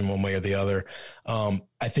decision one way or the other. I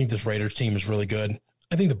think this Raiders team is really good.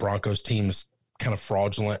 I think the Broncos team is kind of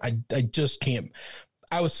fraudulent. I just can't.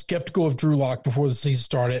 I was skeptical of Drew Lock before the season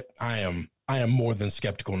started. I am more than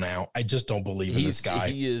skeptical now. I just don't believe in this guy.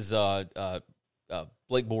 He is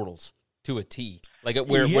Blake Bortles to a T. Like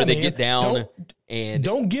where they get down and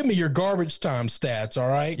don't give me your garbage time stats, all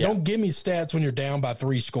right? Yeah. Don't give me stats when you're down by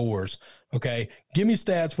 3 scores, okay? Give me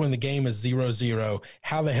stats when the game is 0-0.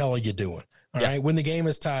 How the hell are you doing? All right? When the game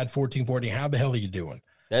is tied 14-14, how the hell are you doing?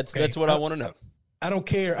 That's what I want to know. I don't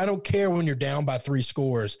care. I don't care when you're down by 3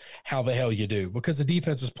 scores how the hell you do, because the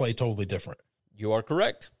defenses play totally different. You are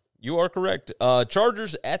correct.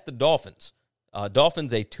 Chargers at the Dolphins.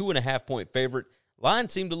 Dolphins a 2.5-point favorite. Line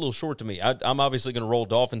seemed a little short to me. I'm obviously going to roll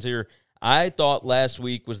Dolphins here. I thought last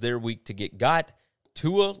week was their week to get got.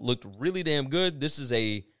 Tua looked really damn good. This is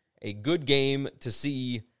a good game to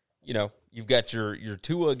see. You know, you've got your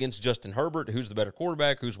Tua against Justin Herbert. Who's the better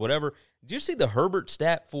quarterback? Who's whatever. Did you see the Herbert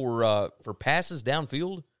stat for passes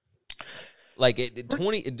downfield? Like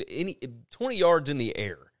 20 yards in the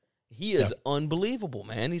air. He is unbelievable,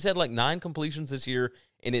 man. He's had like 9 completions this year,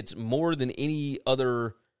 and it's more than any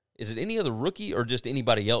other. Is it any other rookie or just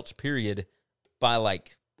anybody else, period, by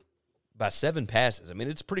 7 passes? I mean,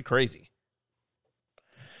 it's pretty crazy.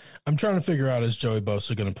 I'm trying to figure out, is Joey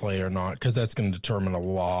Bosa going to play or not, because that's going to determine a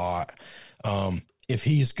lot. If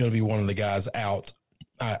he's going to be one of the guys out,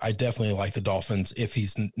 I definitely like the Dolphins. If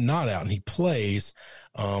he's not out and he plays,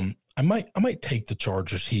 I might take the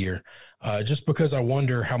Chargers here, just because I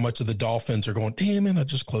wonder how much of the Dolphins are going, damn it, I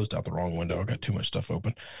just closed out the wrong window. I got too much stuff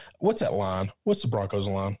open. What's that line? What's the Broncos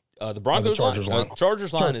line? The Broncos Chargers line.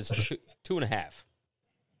 Chargers line is 2.5.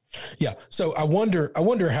 Yeah. So I wonder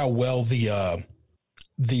how well the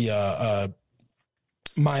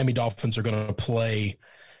Miami Dolphins are going to play.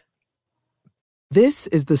 This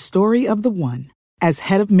is the story of the one. As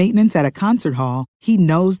head of maintenance at a concert hall, he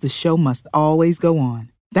knows the show must always go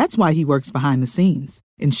on. That's why he works behind the scenes,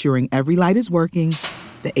 ensuring every light is working,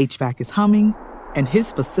 the HVAC is humming, and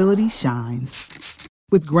his facility shines.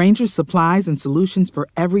 With Grainger's supplies and solutions for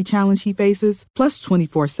every challenge he faces, plus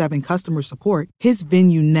 24/7 customer support, his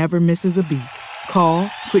venue never misses a beat. Call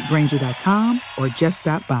quickgrainger.com or just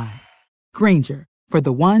stop by. Grainger, for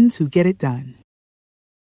the ones who get it done.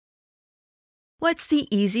 What's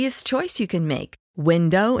the easiest choice you can make?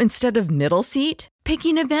 Window instead of middle seat?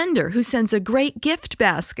 Picking a vendor who sends a great gift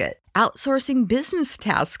basket? Outsourcing business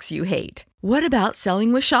tasks you hate? What about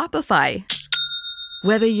selling with Shopify?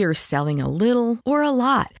 Whether you're selling a little or a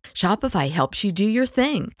lot, Shopify helps you do your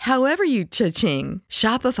thing, however you cha-ching.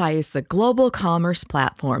 Shopify is the global commerce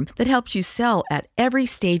platform that helps you sell at every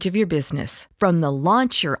stage of your business. From the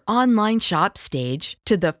launch your online shop stage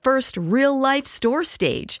to the first real-life store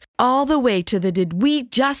stage, all the way to the did we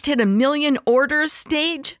just hit 1 million orders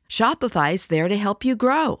stage. Shopify's there to help you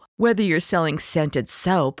grow. Whether you're selling scented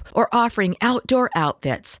soap or offering outdoor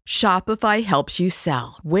outfits, Shopify helps you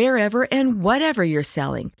sell. Wherever and whatever you're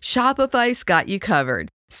selling, Shopify's got you covered.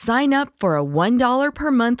 Sign up for a $1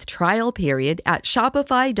 per month trial period at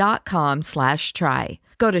shopify.com/try.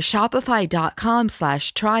 Go to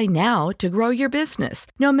shopify.com/try now to grow your business,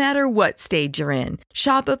 no matter what stage you're in.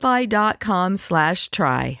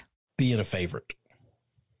 Shopify.com/try. Being a favorite.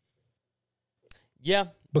 Yeah.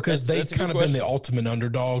 Because they've kind of been the ultimate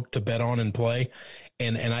underdog to bet on and play.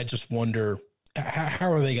 And I just wonder,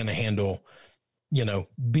 how are they going to handle,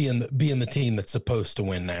 being the team that's supposed to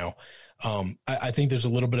win now? I think there's a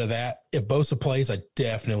little bit of that. If Bosa plays, I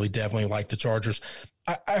definitely like the Chargers.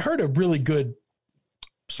 I heard a really good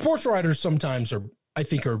sports writers sometimes are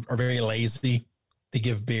very lazy. They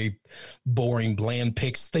give very boring, bland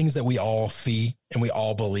picks, things that we all see and we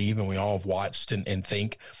all believe and we all have watched and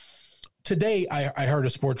think. Today, I heard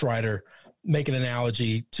a sports writer make an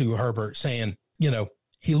analogy to Herbert saying,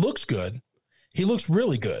 he looks good. He looks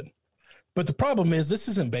really good. But the problem is this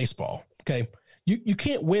isn't baseball, okay? You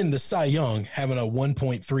can't win the Cy Young having a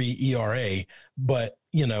 1.3 ERA, but,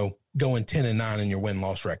 going 10-9 in your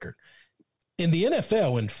win-loss record. In the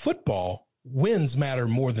NFL, in football, wins matter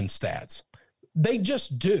more than stats. They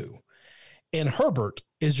just do. And Herbert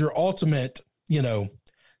is your ultimate,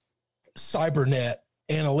 cybernet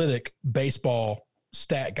analytic baseball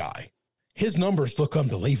stat guy. His numbers look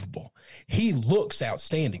unbelievable. He looks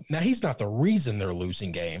outstanding. Now, he's not the reason they're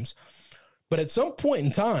losing games, but at some point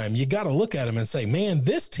in time, you got to look at him and say, man,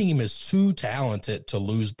 this team is too talented to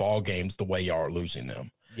lose ball games the way y'all are losing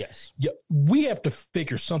them. Yes. We have to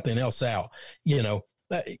figure something else out.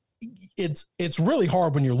 It's really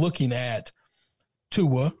hard when you're looking at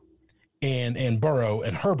Tua and Burrow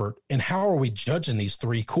and Herbert, and how are we judging these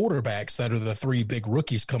three quarterbacks that are the three big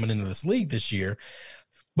rookies coming into this league this year?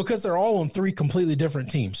 Because they're all on three completely different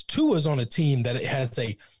teams. Tua's on a team that has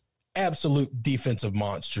a absolute defensive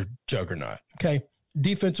monster juggernaut. Okay.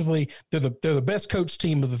 Defensively, they're the best coach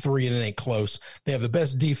team of the three, and it ain't close. They have the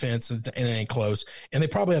best defense, and it ain't close. And they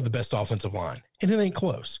probably have the best offensive line, and it ain't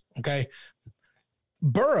close. Okay.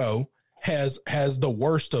 Burrow has the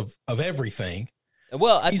worst of everything.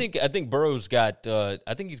 Well, I think Burrow's got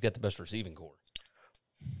I think he's got the best receiving core.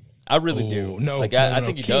 I really do. No, I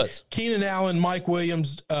think he does. Keenan Allen, Mike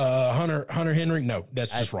Williams, Hunter Henry. No,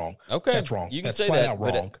 that's just wrong. Okay, that's wrong. You can that's say flat that, out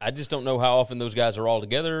wrong. But I just don't know how often those guys are all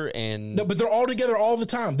together. And no, but they're all together all the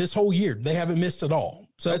time. This whole year, they haven't missed at all.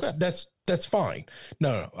 So that's fine.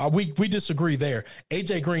 No, we disagree there.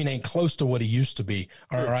 AJ Green ain't close to what he used to be.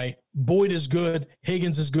 All right, Boyd is good.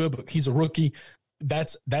 Higgins is good, but he's a rookie.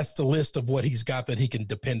 That's the list of what he's got that he can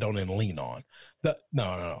depend on and lean on.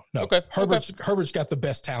 No. Okay. Herbert's got the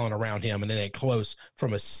best talent around him, and it ain't close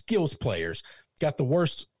from a skills players. Got the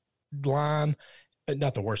worst line,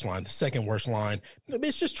 not the worst line, the second worst line.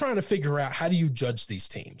 It's just trying to figure out, how do you judge these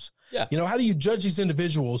teams? Yeah. How do you judge these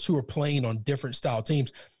individuals who are playing on different style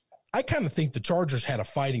teams? I kind of think the Chargers had a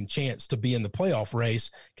fighting chance to be in the playoff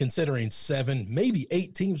race, considering 7, maybe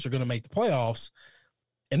 8 teams are going to make the playoffs.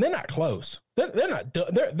 And they're not close. They're not done.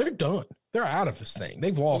 They're done. They're out of this thing.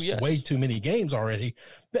 They've lost way too many games already.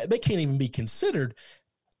 They can't even be considered.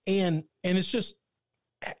 And it's just,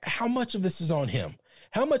 how much of this is on him?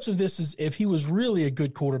 How much of this is, if he was really a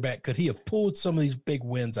good quarterback, could he have pulled some of these big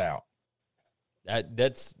wins out?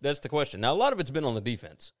 That's the question. Now, a lot of it's been on the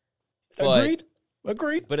defense. Agreed.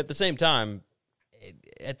 But at the same time,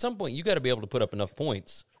 at some point, you got to be able to put up enough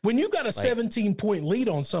points. When you got a 17-point lead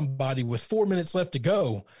on somebody with 4 minutes left to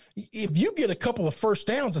go, if you get a couple of first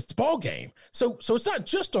downs, it's a ball game. So it's not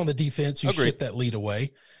just on the defense you shit that lead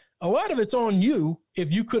away. A lot of it's on you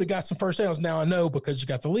if you could have got some first downs. Now, I know because you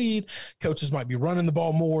got the lead, coaches might be running the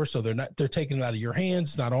ball more, so they're taking it out of your hands.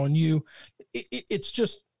 It's not on you.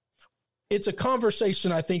 It's a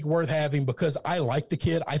conversation I think worth having, because I like the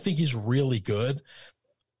kid. I think he's really good.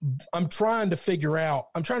 I'm trying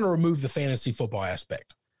to remove the fantasy football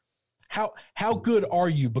aspect. How good are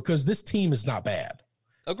you? Because this team is not bad.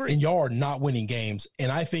 Agreed. And y'all are not winning games.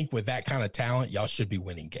 And I think with that kind of talent, y'all should be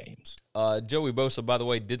winning games. Joey Bosa, by the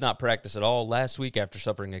way, did not practice at all last week after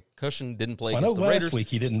suffering a concussion. Didn't play against the Raiders. Last week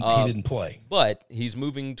he didn't play. But he's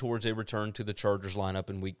moving towards a return to the Chargers lineup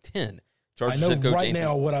in Week 10. Chargers I know right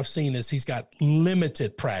now what I've seen is he's got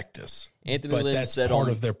limited practice. Anthony Lynn that's said part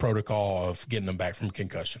of their protocol of getting them back from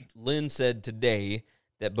concussion. Lynn said today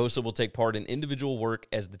that Bosa will take part in individual work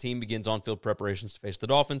as the team begins on-field preparations to face the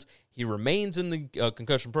Dolphins. He remains in the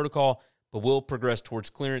concussion protocol, but will progress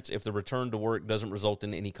towards clearance if the return to work doesn't result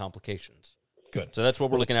in any complications. Good. So that's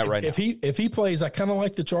what we're looking at right now. If he plays, I kind of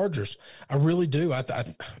like the Chargers. I really do. I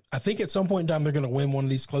think at some point in time they're going to win one of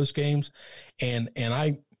these close games, and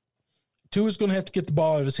Tua's going to have to get the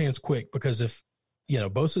ball out of his hands quick, because if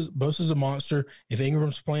Bosa's a monster. If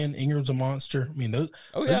Ingram's playing, Ingram's a monster. I mean, those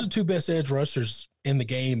are the two best edge rushers in the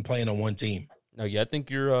game playing on one team. No, yeah, I think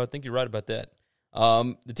you're right about that.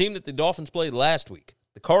 The team that the Dolphins played last week,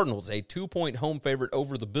 the Cardinals, a 2-point home favorite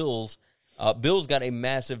over the Bills. Bills got a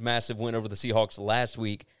massive win over the Seahawks last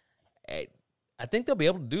week. I think they'll be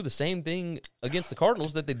able to do the same thing against the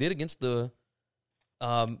Cardinals that they did against the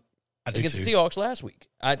Seahawks last week.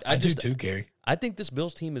 I do too, Gary. I think this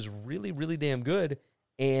Bills team is really, really damn good.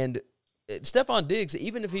 And Stephon Diggs,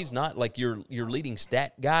 even if he's not like your leading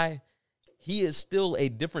stat guy, he is still a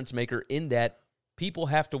difference maker in that people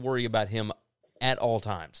have to worry about him at all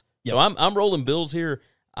times. Yep. So I'm rolling Bills here.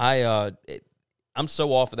 I'm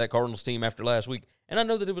so off of that Cardinals team after last week, and I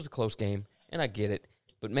know that it was a close game, and I get it.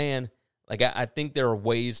 But man, like I think there are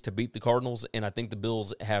ways to beat the Cardinals, and I think the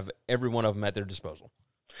Bills have every one of them at their disposal.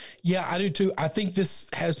 Yeah, I do too. I think this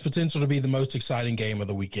has potential to be the most exciting game of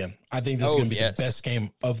the weekend. I think this is going to be the best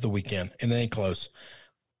game of the weekend, and it ain't close.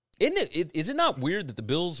 Isn't it? Is it not weird that the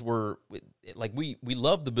Bills were like we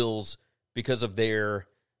love the Bills because of their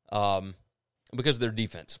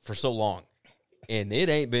defense for so long, and it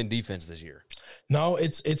ain't been defense this year. No,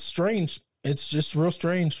 it's strange. It's just real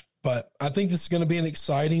strange. But I think this is going to be an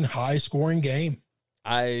exciting, high-scoring game.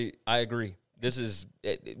 I agree. This is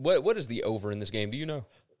what is the over in this game? Do you know?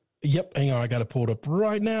 Yep. Hang on. I got to pull it up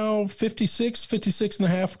right now. 56 and a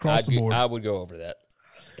half across the board. I would go over that.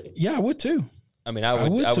 Yeah, I would too. I mean, I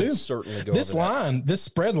would certainly go this over line, that. This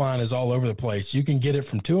spread line is all over the place. You can get it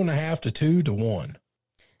from 2.5 to 2 to 1.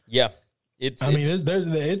 Yeah. If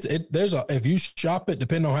you shop it,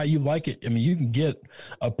 depending on how you like it, I mean, you can get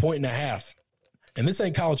 1.5 points. And this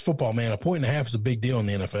ain't college football, man. 1.5 points is a big deal in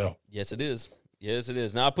the NFL. Yes, it is. Yes, it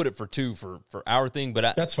is. Now, I put it for 2 for our thing,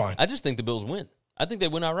 but that's fine. I just think the Bills win. I think they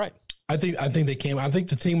win outright. I think they can. I think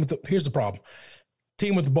the team here's the problem.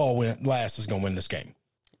 Team with the ball last is going to win this game.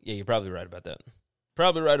 Yeah, you're probably right about that.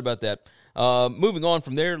 Moving on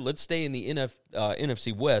from there, let's stay in the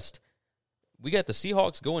NFC West. We got the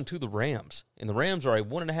Seahawks going to the Rams, and the Rams are a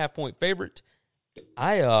 1.5-point favorite.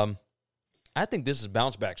 I think this is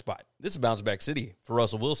bounce back spot. This is bounce back city for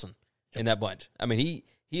Russell Wilson in that bunch. I mean,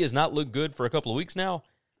 he has not looked good for a couple of weeks now.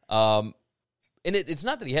 And it's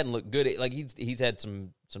not that he hadn't looked good. Like he's had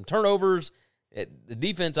some turnovers. The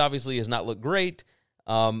defense obviously has not looked great.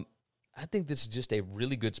 I think this is just a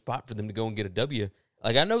really good spot for them to go and get a W.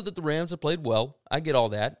 Like, I know that the Rams have played well. I get all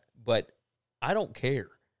that, but I don't care.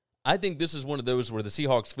 I think this is one of those where the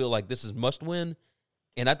Seahawks feel like this is must win,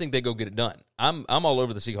 and I think they go get it done. I'm all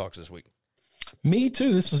over the Seahawks this week. Me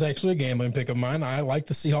too. This was actually a gambling pick of mine. I like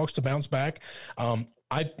the Seahawks to bounce back.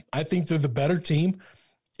 I think they're the better team,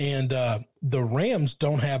 and the Rams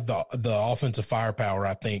don't have the offensive firepower,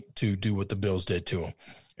 I think, to do what the Bills did to them.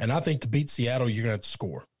 And I think to beat Seattle, you're going to have to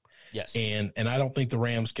score. Yes. And I don't think the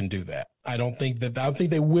Rams can do that. I think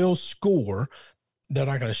they will score. They're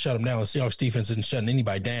not going to shut them down. The Seahawks defense isn't shutting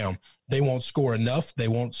anybody down. They won't score enough. They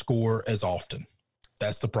won't score as often.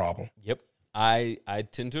 That's the problem. Yep. I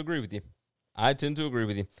tend to agree with you.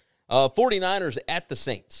 49ers at the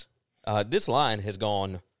Saints. This line has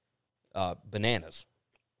gone bananas.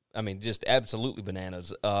 I mean, just absolutely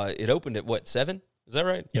bananas. It opened at, 7? Is that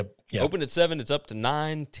right? Yep. Opened at 7. It's up to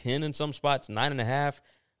 9, 10 in some spots, 9.5.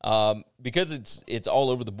 Because it's all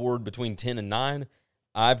over the board between 10 and 9,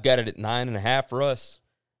 I've got it at 9.5 for us.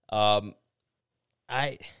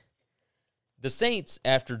 The Saints,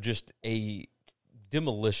 after just a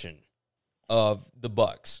demolition of the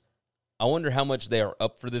Bucs, I wonder how much they are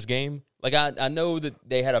up for this game. Like, I know that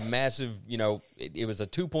they had a massive, it was a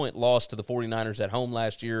 2-point loss to the 49ers at home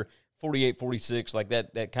last year, 48-46, like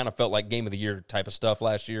that kind of felt like game of the year type of stuff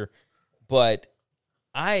last year. But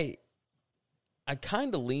I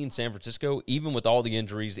kind of lean San Francisco, even with all the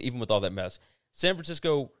injuries, even with all that mess. San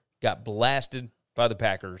Francisco got blasted by the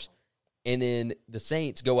Packers, and then the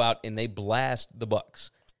Saints go out and they blast the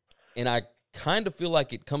Bucs. And I kind of feel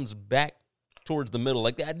like it comes back towards the middle.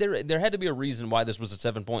 Like, there had to be a reason why this was a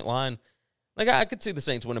 7-point line. Like, I could see the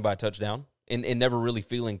Saints winning by a touchdown and never really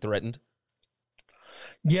feeling threatened.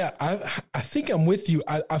 Yeah, I think I'm with you.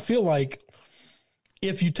 I feel like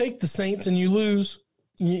if you take the Saints and you lose,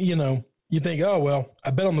 you think, oh, well,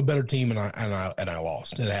 I bet on the better team and I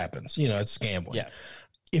lost. It happens. It's gambling. Yeah.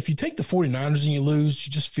 If you take the 49ers and you lose,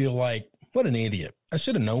 you just feel like, what an idiot. I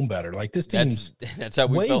should have known better. Like, this team's that's how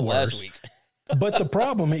we way felt worse. last week. But the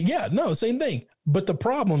problem is, same thing. But the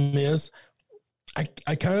problem is,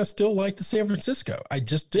 I kind of still like the San Francisco. I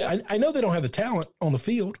know they don't have the talent on the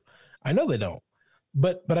field. I know they don't.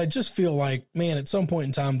 But I just feel like, man, at some point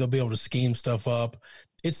in time, they'll be able to scheme stuff up.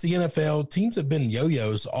 It's the NFL. Teams have been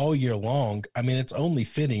yo-yos all year long. I mean, it's only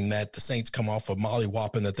fitting that the Saints come off a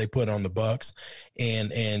mollywhopping that they put on the Bucs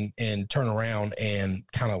and turn around and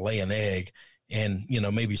kind of lay an egg and,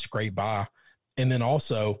 maybe scrape by. And then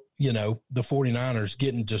also, the 49ers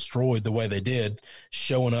getting destroyed the way they did,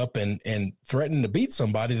 showing up and threatening to beat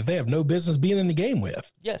somebody that they have no business being in the game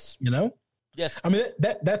with. Yes. Yes. I mean,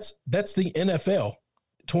 that's the NFL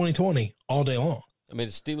 2020 all day long. I mean,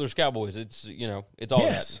 it's Steelers Cowboys. It's it's all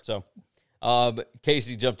that. So, but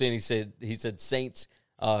Casey jumped in. He said Saints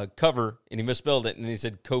cover, and he misspelled it, and he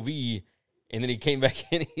said Covey, and then he came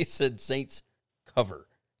back in. And he said Saints cover.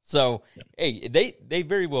 So, hey, they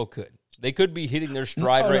very well could. They could be hitting their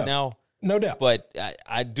stride right now, no doubt. But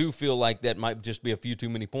I do feel like that might just be a few too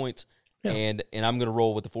many points, and I'm going to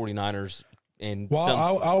roll with the 49ers.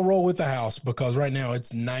 I'll roll with the house because right now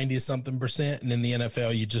it's 90-something%, and in the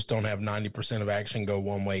NFL you just don't have 90% of action go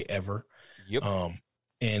one way ever. Yep.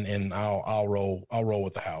 And I'll roll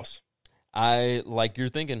with the house. I like your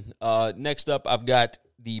thinking. Next up, I've got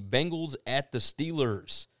the Bengals at the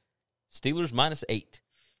Steelers. Steelers -8.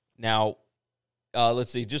 Now,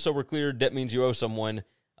 let's see. Just so we're clear, that means you owe someone.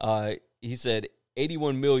 He said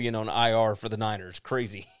 $81 million on IR for the Niners.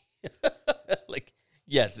 Crazy. Like.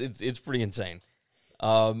 Yes, it's pretty insane.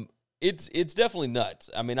 It's definitely nuts.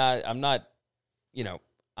 I mean, I'm not,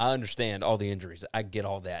 I understand all the injuries. I get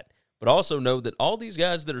all that. But also know that all these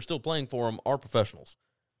guys that are still playing for them are professionals.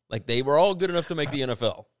 Like, they were all good enough to make the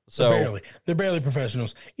NFL. So They're barely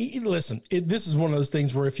professionals. Listen, this is one of those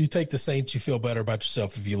things where if you take the Saints, you feel better about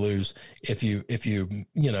yourself if you lose. If you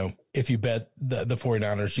bet the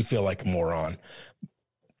 49ers, you feel like a moron.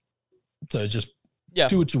 So just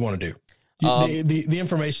do what you want to do. The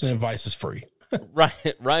information and advice is free.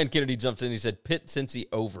 Ryan Kennedy jumps in. He said Pitt Cincy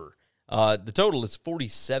over. The total is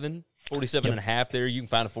 47 and a half there. You can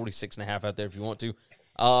find a 46 and a half out there if you want to.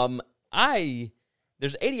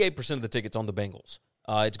 There's 88% of the tickets on the Bengals.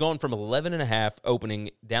 It's gone from 11 and a half opening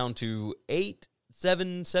down to 8,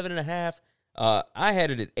 7 and a half. I had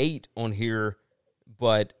it at 8 on here,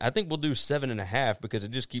 but I think we'll do 7 and a half because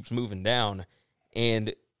it just keeps moving down.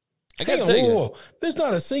 And I got to tell you, there's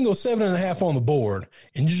not a single 7.5 on the board,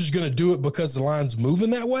 and you're just going to do it because the line's moving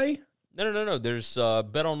that way? No. There's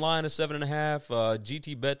Bet Online at 7.5,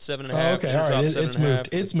 GT Bet 7.5. Oh, okay, all right. It's moved.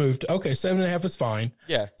 It's moved. Okay, 7.5 is fine.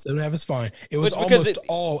 Yeah, 7.5 is fine. It was almost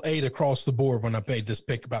all 8 across the board when I paid this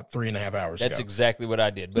pick about 3.5 hours ago. That's exactly what I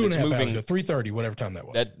did. But it's moving 3:30, whatever time that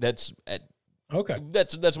was. That's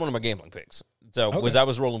one of my gambling picks. So I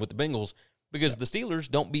was rolling with the Bengals because the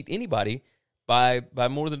Steelers don't beat anybody by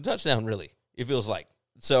more than a touchdown. Really, it feels like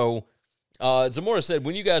so. Zamora said,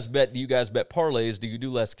 when you guys bet, do you guys bet parlays? Do you do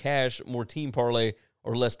less cash, more team parlay,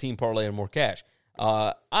 or less team parlay and more cash?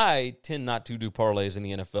 I tend not to do parlays in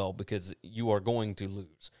the NFL because you are going to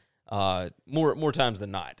lose more times than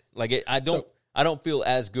not. Like I don't feel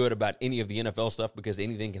as good about any of the NFL stuff because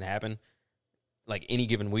anything can happen, like any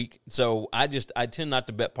given week. So I tend not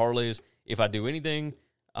to bet parlays. If I do anything,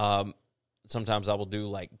 sometimes I will do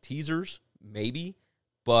like teasers, maybe,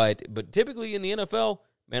 but typically in the NFL.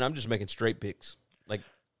 Man, I'm just making straight picks. Like,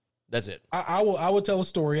 that's it. I will tell a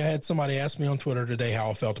story. I had somebody ask me on Twitter today how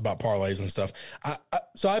I felt about parlays and stuff.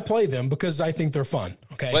 So I play them because I think they're fun.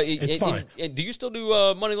 Okay, it's fine. Do you still do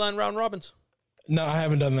Moneyline round robins? No, I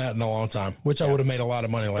haven't done that in a long time. Which I would have made a lot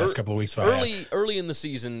of money the last couple of weeks. Early in the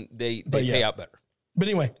season, they pay out better. But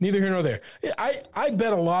anyway, neither here nor there. I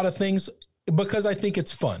bet a lot of things because I think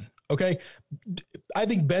it's fun. Okay, I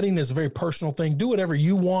think betting is a very personal thing. Do whatever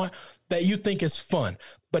you want that you think is fun.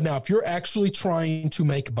 But now, if you're actually trying to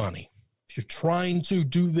make money, if you're trying to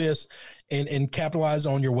do this and capitalize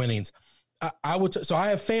on your winnings, I would. So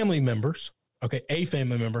I have family members. Okay, a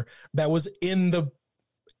family member that was in the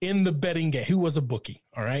betting game. Who was a bookie?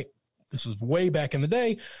 All right, this was way back in the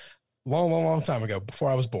day, long time ago, before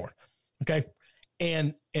I was born. Okay,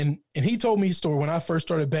 and he told me a story when I first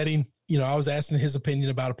started betting. I was asking his opinion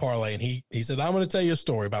about a parlay, and he said, I'm going to tell you a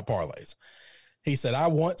story about parlays. He said, I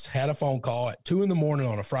once had a phone call at 2 a.m.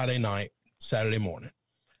 on a Friday night, Saturday morning,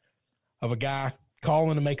 of a guy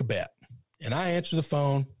calling to make a bet. And I answered the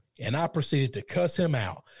phone, and I proceeded to cuss him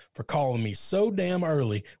out for calling me so damn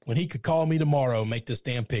early when he could call me tomorrow and make this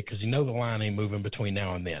damn pick because the line ain't moving between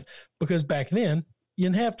now and then. Because back then, you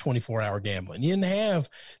didn't have 24-hour gambling. You didn't have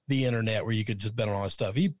the internet where you could just bet on all this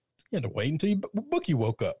stuff. You had to wait until your bookie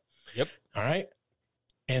woke up. Yep. All right.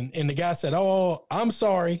 And the guy said, oh, I'm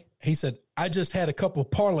sorry. He said, I just had a couple of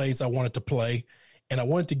parlays I wanted to play, and I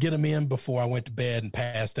wanted to get them in before I went to bed and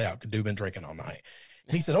passed out because I've been drinking all night.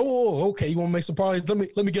 And he said, oh, okay, you want to make some parlays?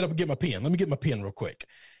 Let me get up and get my pen. Let me get my pen real quick.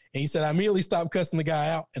 And he said, I immediately stopped cussing the guy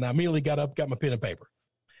out, and I immediately got up, got my pen and paper.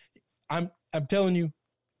 I'm telling you,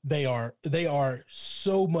 they are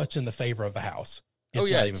so much in the favor of the house.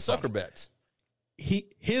 It's sucker bets.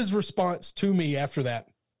 His response to me after that,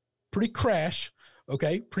 pretty crash,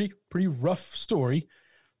 okay, pretty rough story,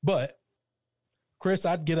 but Chris,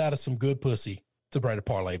 I'd get out of some good pussy to write a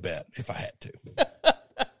parlay bet if I had to.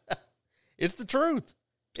 It's the truth.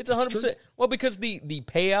 It's 100%. Well, because the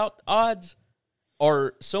payout odds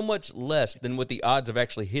are so much less than what the odds of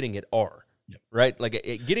actually hitting it are. Yep. Right? Like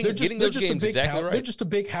getting those games exactly right. They're just a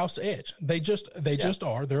big house edge. They just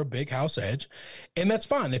are. They're a big house edge. And that's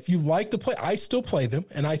fine. If you like to play, I still play them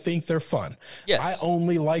and I think they're fun. Yes.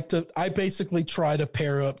 I basically try to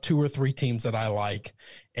pair up 2 or 3 teams that I like.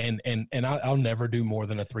 And I'll never do more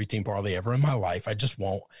than a 3-team parlay ever in my life. I just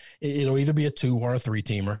won't. It'll either be a 2 or a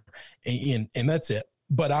 3-teamer. And that's it.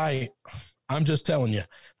 But I'm just telling you,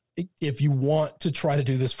 if you want to try to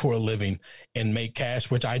do this for a living and make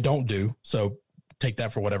cash, which I don't do, so take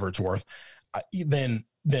that for whatever it's worth, then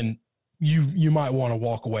you might want to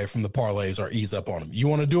walk away from the parlays or ease up on them. You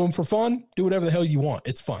want to do them for fun? Do whatever the hell you want.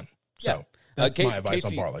 It's fun. So that's my advice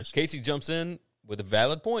on parlays. Casey jumps in with a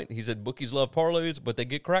valid point. He said bookies love parlays, but they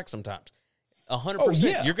get cracked sometimes.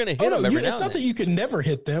 100%. You're going to hit them every now It's and not then. that you can never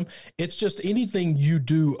hit them. It's just anything you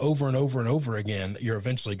do over and over and over again, you're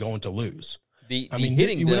eventually going to lose.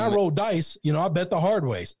 When I roll dice, I bet the hard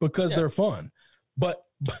ways because they're fun. But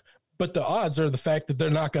the odds are the fact that they're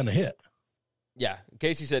not going to hit. Yeah.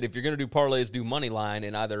 Casey said if you're going to do parlays, do money line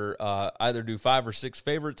and either do 5 or 6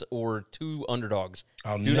 favorites or 2 underdogs.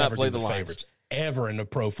 Do not play the lines. Favorites ever in the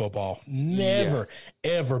pro football. Never,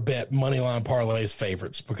 ever bet money line parlays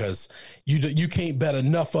favorites because you can't bet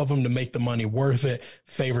enough of them to make the money worth it.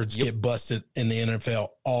 Favorites get busted in the NFL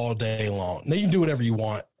all day long. Now, you can do whatever you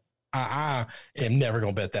want. I am never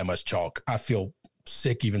going to bet that much chalk. I feel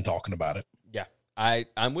sick even talking about it. Yeah,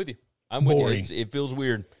 I'm with you. I'm with Boring. you. It feels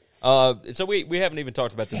weird. So we haven't even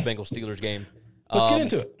talked about this Bengals-Steelers game. Let's get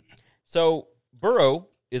into it. So Burrow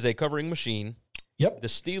is a covering machine. Yep. The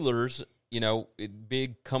Steelers,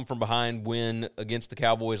 big come-from-behind win against the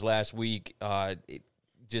Cowboys last week. It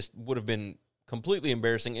just would have been completely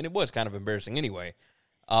embarrassing, and it was kind of embarrassing anyway.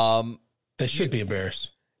 They should be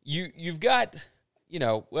embarrassed. You've got,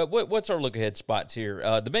 what's our look-ahead spots here?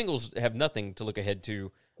 The Bengals have nothing to look ahead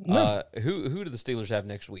to. No. Who do the Steelers have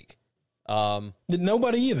next week?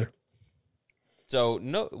 Nobody either. So,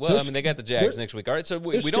 they got the Jags next week. All right, so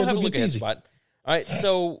we don't have a look-ahead spot. All right,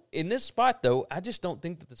 so in this spot, though, I just don't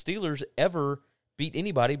think that the Steelers ever beat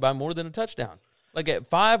anybody by more than a touchdown. Like at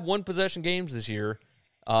 5 one-possession games this year,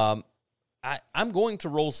 I'm going to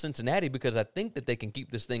roll Cincinnati because I think that they can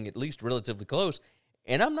keep this thing at least relatively close.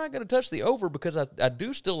 And I'm not going to touch the over because I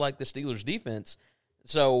do still like the Steelers' defense.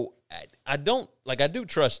 So I do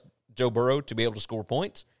trust Joe Burrow to be able to score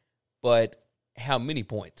points, but how many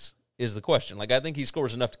points is the question. Like, I think he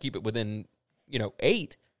scores enough to keep it within,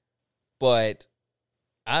 8, but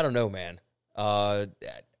I don't know, man.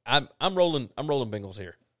 I'm rolling Bengals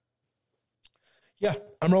here. Yeah,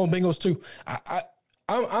 I'm rolling Bengals too.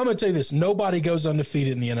 I'm going to tell you this. Nobody goes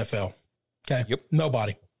undefeated in the NFL. Okay? Yep.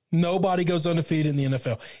 Nobody goes undefeated in the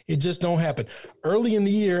NFL. It just don't happen. Early in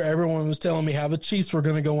the year, everyone was telling me how the Chiefs were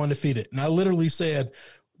going to go undefeated. And I literally said,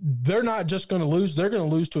 they're not just going to lose. They're going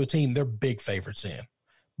to lose to a team they're big favorites in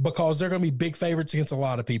because they're going to be big favorites against a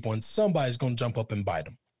lot of people, and somebody's going to jump up and bite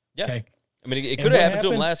them. Yeah. Okay? I mean, it could have happened to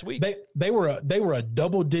them last week. They were a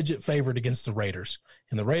double-digit favorite against the Raiders,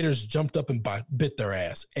 and the Raiders jumped up and bit their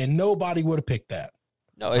ass, and nobody would have picked that.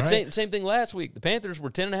 No, it's same thing last week. The Panthers were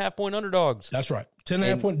 10.5-point underdogs. That's right.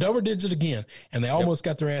 10.5-point, double digit again, and they almost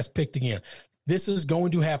got their ass picked again. This is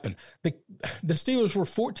going to happen. The Steelers were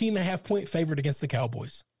 14.5-point favorite against the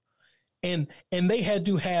Cowboys, and they had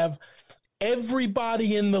to have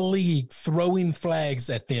everybody in the league throwing flags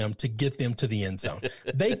at them to get them to the end zone.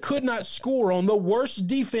 They could not score on the worst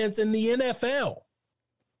defense in the NFL.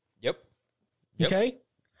 Yep. Okay?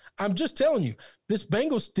 I'm just telling you, this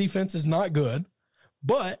Bengals defense is not good,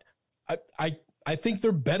 but I think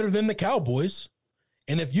they're better than the Cowboys.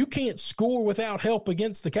 And if you can't score without help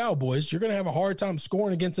against the Cowboys, you're going to have a hard time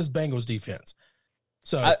scoring against this Bengals defense.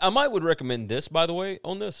 So I might would recommend this, by the way,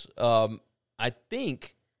 on this. I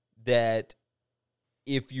think that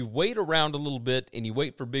if you wait around a little bit and you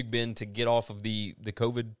wait for Big Ben to get off of the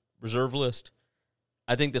COVID reserve list,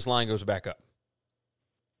 I think this line goes back up.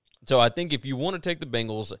 So I think if you want to take the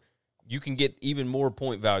Bengals, you can get even more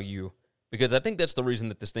point value because I think that's the reason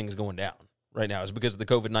that this thing is going down right now is because of the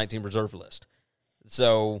COVID-19 reserve list.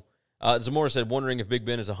 So Zamora said, wondering if Big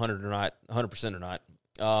Ben is 100% or not.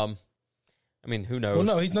 I mean, who knows? Well,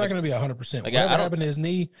 no, he's not going to be 100%. Whatever happened to his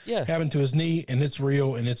knee, happened to his knee, and it's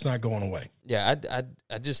real, and it's not going away. Yeah,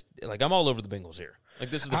 I just, I'm all over the Bengals here.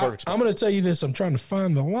 Like, this is the perfect spot. I'm going to tell you this. I'm trying to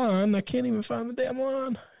find the line. I can't even find the damn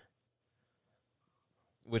line.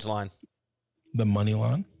 Which line? The money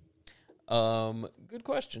line. Good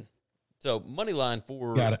question. So, money line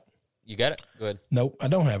for... Got it. You got it? Go ahead. Nope, I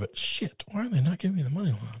don't have it. Shit, why are they not giving me the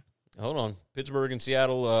money line? Hold on. Pittsburgh and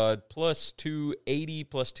Seattle, plus 280,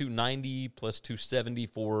 plus 290, plus 270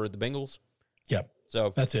 for the Bengals. Yep.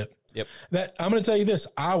 So that's it. Yep. I'm going to tell you this.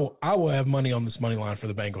 I will have money on this money line for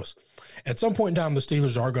the Bengals. At some point in time, the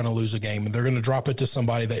Steelers are going to lose a game, and they're going to drop it to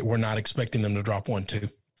somebody that we're not expecting them to drop one to.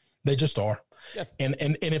 They just are. Yeah. And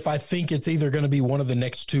if I think it's either going to be one of the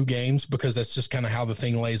next 2 games, because that's just kind of how the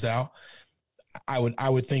thing lays out, I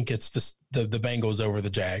would think it's the Bengals over the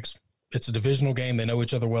Jags. It's a divisional game. They know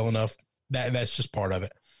each other well enough. That's just part of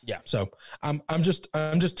it. Yeah. So I'm just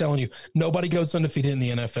telling you, nobody goes undefeated in the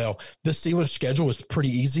NFL. The Steelers' schedule is pretty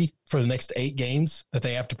easy for the next 8 games that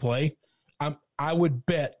they have to play. I would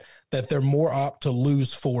bet that they're more apt to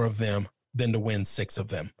lose 4 of them than to win 6 of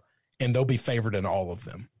them, and they'll be favored in all of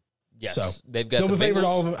them. Yes, so they'll be favored in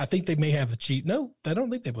all of them. I think they may have the Chiefs. No, I don't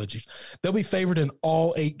think they play Chiefs. They'll be favored in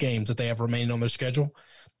all 8 games that they have remaining on their schedule.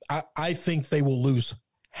 I think they will lose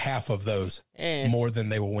half of those more than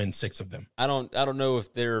they will win 6 of them. I don't know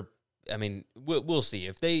if they're. I mean, we'll see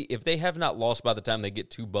if they have not lost by the time they get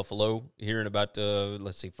to Buffalo here in about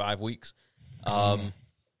 5 weeks.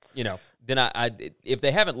 Then I if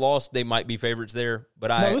they haven't lost, they might be favorites there.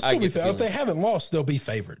 But if they haven't lost, they'll be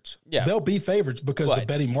favorites. Yeah, they'll be favorites because the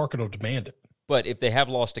betting market will demand it. But if they have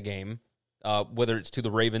lost a game, whether it's to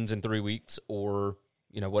the Ravens in 3 weeks or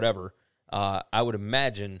whatever, I would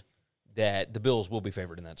imagine that the Bills will be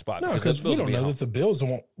favored in that spot. No, because we don't know that the Bills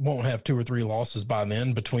won't have 2 or 3 losses by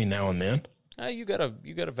then. Between now and then, you got a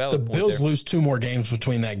valid. The point Bills there. lose 2 more games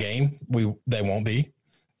between that game. They won't be.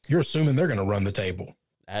 You're assuming they're going to run the table.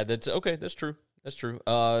 That's okay. That's true.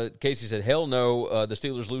 Casey said, "Hell no, the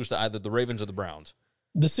Steelers lose to either the Ravens or the Browns."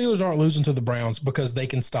 The Steelers aren't losing to the Browns because they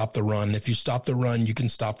can stop the run. If you stop the run, you can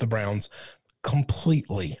stop the Browns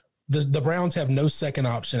completely. The Browns have no second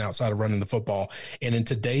option outside of running the football. And in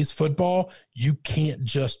today's football, you can't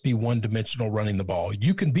just be one-dimensional running the ball.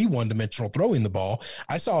 You can be one-dimensional throwing the ball.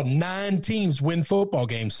 I saw 9 teams win football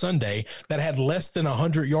games Sunday that had less than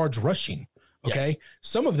 100 yards rushing. Okay. Yes.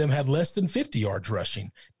 Some of them had less than 50 yards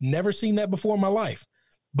rushing. Never seen that before in my life.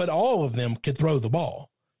 But all of them could throw the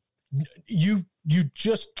ball. You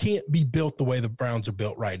just can't be built the way the Browns are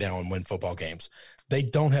built right now and win football games. They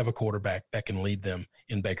don't have a quarterback that can lead them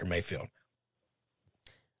in Baker Mayfield.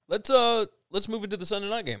 Let's move into the Sunday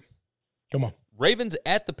night game. Come on. Ravens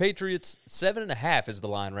at the Patriots, 7.5 is the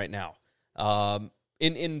line right now.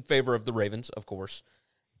 In favor of the Ravens, of course.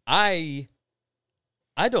 I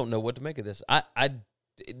don't know what to make of this.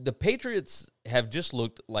 The Patriots have just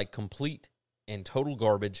looked like complete and total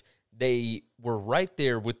garbage. They were right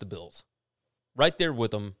there with the Bills, right there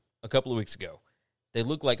with them a couple of weeks ago. They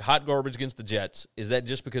look like hot garbage against the Jets. Is that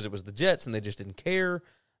just because it was the Jets and they just didn't care?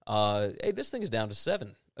 Hey, this thing is down to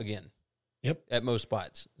 7 again. Yep, at most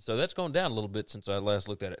spots. So that's gone down a little bit since I last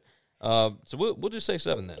looked at it. So we'll just say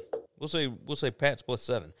 7 then. We'll say Pats plus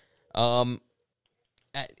 7. I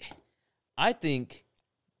think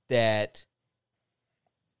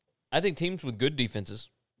teams with good defenses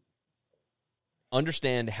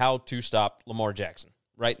understand how to stop Lamar Jackson.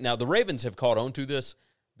 Right now, the Ravens have caught on to this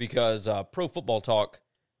because Pro Football Talk,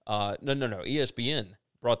 ESPN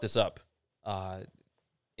brought this up, and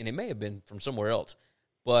it may have been from somewhere else,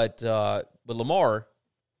 but Lamar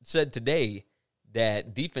said today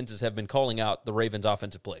that defenses have been calling out the Ravens'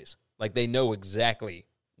 offensive plays. Like, they know exactly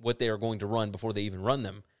what they are going to run before they even run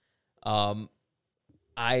them.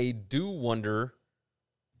 I do wonder.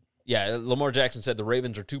 Yeah, Lamar Jackson said the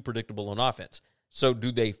Ravens are too predictable on offense. So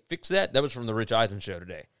do they fix that? That was from the Rich Eisen show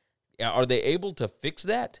today. Are they able to fix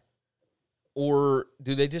that? Or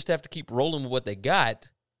do they just have to keep rolling with what they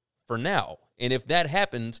got for now? And if that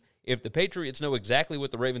happens, if the Patriots know exactly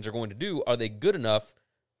what the Ravens are going to do, are they good enough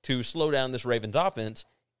to slow down this Ravens offense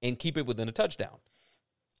and keep it within a touchdown?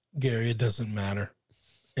 Gary, it doesn't matter.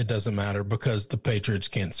 It doesn't matter because the Patriots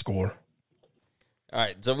can't score. All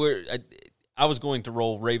right, so I was going to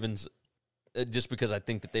roll Ravens just because I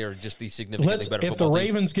think that they are just the significantly better If football the team.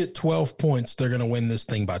 Ravens get 12 points, they're going to win this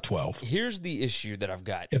thing by 12. Here's the issue that I've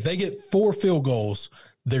got. If they get 4 field goals,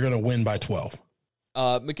 they're going to win by 12.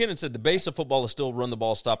 McKinnon said, the base of football is still run the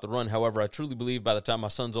ball, stop the run. However, I truly believe by the time my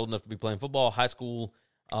son's old enough to be playing football, high school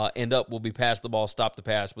end up will be pass the ball, stop the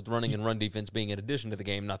pass, with running and run defense being in addition to the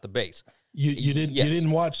game, not the base. You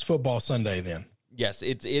didn't watch football Sunday then? Yes,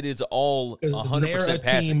 it is all 100%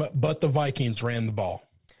 passing. Team, but the Vikings ran the ball.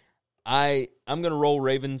 I'm going to roll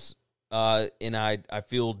Ravens, and I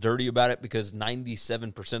feel dirty about it because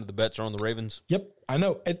 97% of the bets are on the Ravens. Yep, I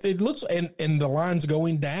know. It looks and the line's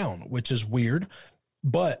going down, which is weird.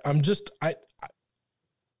 But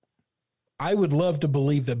I would love to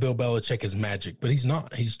believe that Bill Belichick is magic, but he's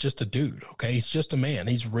not. He's just a dude. Okay, he's just a man.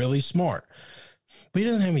 He's really smart, but he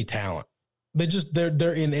doesn't have any talent.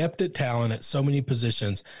 They're inept at talent at so many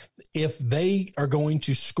positions. If they are going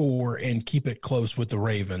to score and keep it close with the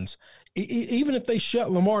Ravens, even if they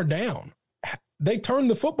shut Lamar down, they turn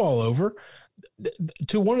the football over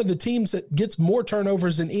to one of the teams that gets more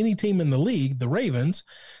turnovers than any team in the league, the Ravens.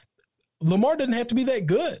 Lamar doesn't have to be that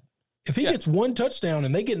good. If he gets 1 touchdown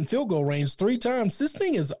and they get in field goal range 3 times, this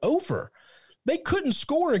thing is over. They couldn't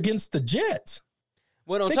score against the Jets.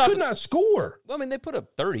 Well, they could not score. Well, I mean, they put up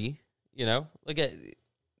 30.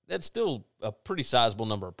 That's still a pretty sizable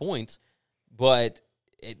number of points, but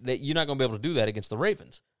you're not going to be able to do that against the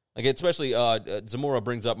Ravens. Especially Zamora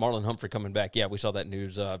brings up Marlon Humphrey coming back. Yeah, we saw that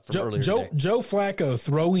news from earlier today. Joe Flacco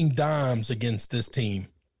throwing dimes against this team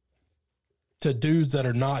to dudes that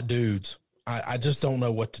are not dudes. I just don't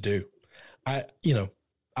know what to do. I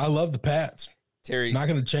love the Pats. Terry, not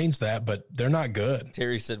going to change that, but they're not good.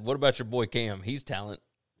 Terry said, "What about your boy Cam? He's talent."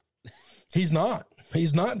 He's not.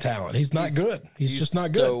 He's not talent. He's not good. He's just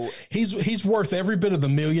not good. So, he's worth every bit of the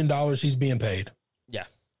 $1 million he's being paid. Yeah,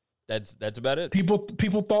 that's about it.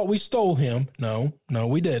 People thought we stole him. No,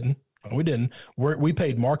 we didn't. No, we didn't. We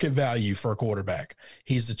paid market value for a quarterback.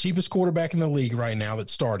 He's the cheapest quarterback in the league right now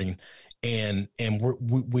that's starting, and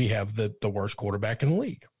we have the worst quarterback in the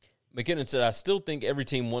league. McKinnon said, "I still think every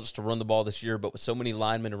team wants to run the ball this year, but with so many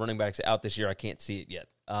linemen and running backs out this year, I can't see it yet."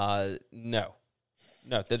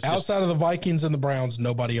 No, that's outside of the Vikings and the Browns,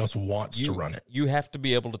 nobody else wants to run it. You have to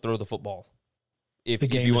be able to throw the football if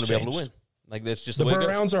you want to be able to win. Like, that's just the way it goes. The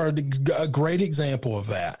Browns are a great example of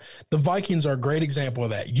that. The Vikings are a great example of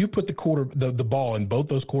that. You put the ball in both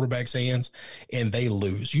those quarterbacks' hands, and they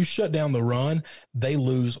lose. You shut down the run, they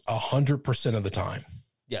lose 100% of the time.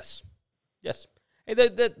 Yes. Hey,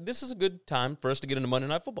 this is a good time for us to get into Monday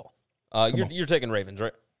Night Football. You're taking Ravens,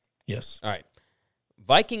 right? Yes. All right.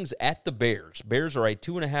 Vikings at the Bears. Bears are a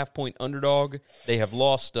 2.5-point underdog. They have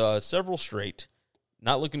lost several straight.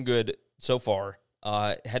 Not looking good so far.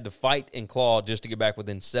 Had to fight and claw just to get back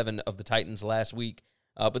within 7 of the Titans last week.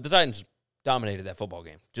 But the Titans dominated that football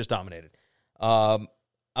game. Just dominated. I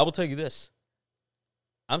will tell you this.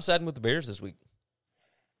 I'm siding with the Bears this week.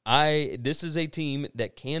 This is a team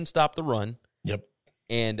that can stop the run. Yep.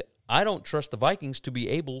 And I don't trust the Vikings to be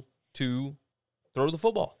able to throw the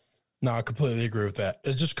football. No, I completely agree with that.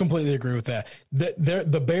 I just completely agree with that.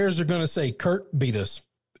 The Bears are going to say, Kirk, beat us,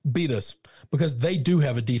 because they do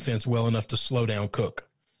have a defense well enough to slow down Cook.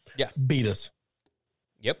 Yeah. Beat us.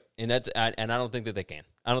 Yep. And I don't think that they can.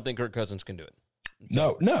 I don't think Kirk Cousins can do it.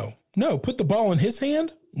 So, No. Put the ball in his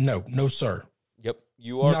hand? No, sir. Yep.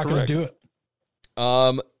 You are not going to do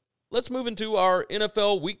it. Let's move into our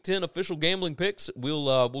NFL Week 10 official gambling picks.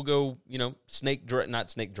 We'll go, not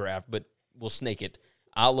snake draft, but we'll snake it.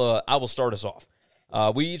 I will start us off.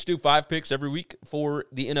 We each do 5 picks every week for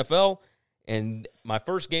the NFL, and my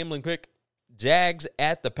first gambling pick, Jags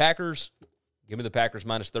at the Packers. Give me the Packers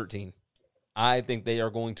minus 13. I think they are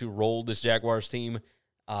going to roll this Jaguars team.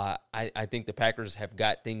 I think the Packers have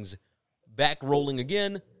got things back rolling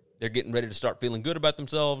again. They're getting ready to start feeling good about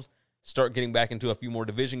themselves, start getting back into a few more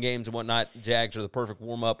division games and whatnot. Jags are the perfect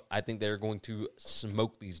warm-up. I think they're going to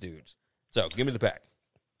smoke these dudes. So, give me the Pack.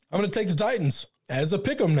 I'm going to take the Titans as a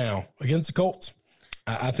pick-em now against the Colts.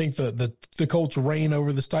 I think the Colts' reign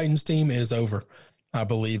over this Titans team is over. I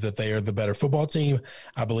believe that they are the better football team.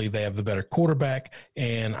 I believe they have the better quarterback,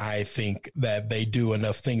 and I think that they do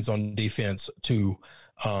enough things on defense to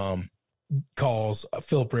cause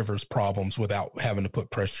Phillip Rivers problems without having to put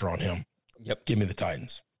pressure on him. Yep. Give me the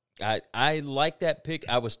Titans. I like that pick.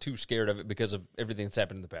 I was too scared of it because of everything that's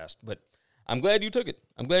happened in the past, but I'm glad you took it.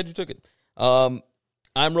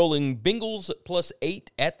 I'm rolling Bengals plus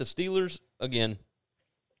 8 at the Steelers. Again,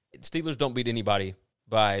 Steelers don't beat anybody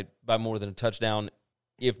by more than a touchdown,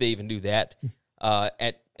 if they even do that.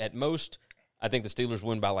 At most, I think the Steelers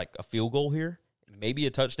win by like a field goal here, maybe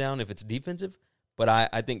a touchdown if it's defensive. But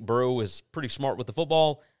I think Burrow is pretty smart with the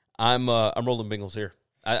football. I'm rolling Bengals here.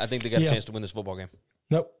 I think they got a chance to win this football game.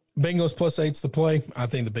 Nope. Bengals plus 8's the play. I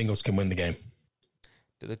think the Bengals can win the game.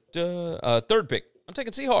 Third pick. I'm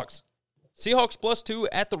taking Seahawks. Seahawks plus 2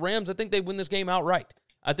 at the Rams. I think they win this game outright.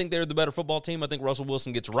 I think they're the better football team. I think Russell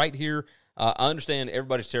Wilson gets right here. I understand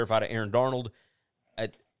everybody's terrified of Aaron Darnold.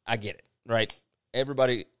 I get it, right?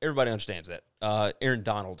 Everybody understands that. Aaron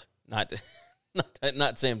Donald, not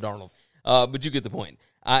Sam Darnold. But you get the point.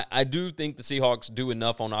 I do think the Seahawks do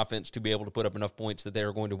enough on offense to be able to put up enough points that they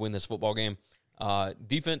are going to win this football game.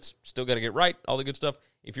 Defense, still got to get right, all the good stuff.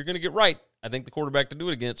 If you're going to get right, I think the quarterback to do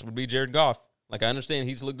it against would be Jared Goff. Like, I understand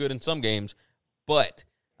he's looked good in some games, but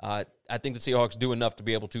I think the Seahawks do enough to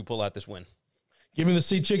be able to pull out this win. Give me the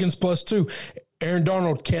Sea Chickens plus 2. Aaron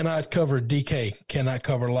Darnold cannot cover DK, cannot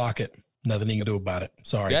cover Lockett. Nothing you can do about it.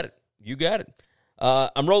 Sorry. You got it.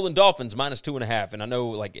 I'm rolling Dolphins minus 2.5, and I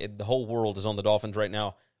know the whole world is on the Dolphins right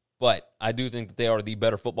now, but I do think that they are the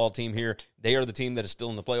better football team here. They are the team that is still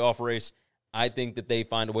in the playoff race. I think that they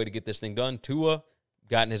find a way to get this thing done. Tua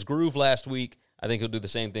got in his groove last week. I think he'll do the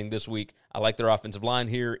same thing this week. I like their offensive line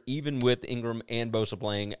here. Even with Ingram and Bosa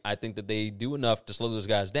playing, I think that they do enough to slow those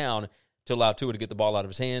guys down to allow Tua to get the ball out of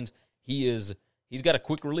his hands. He's got a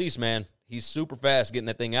quick release, man. He's super fast getting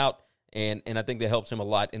that thing out, and I think that helps him a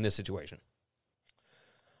lot in this situation.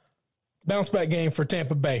 Bounce back game for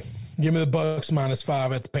Tampa Bay. Give me the Bucs minus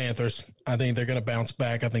 5 at the Panthers. I think they're going to bounce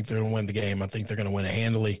back. I think they're going to win the game. I think they're going to win it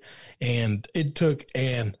handily. And it took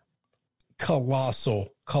an colossal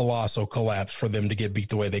collapse for them to get beat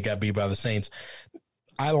the way they got beat by the Saints.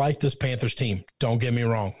 I like this Panthers team. Don't get me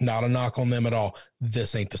wrong. Not a knock on them at all.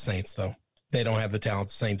 This ain't the Saints, though. They don't have the talent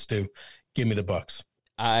the Saints do. Give me the Bucs.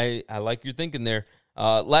 I like your thinking there.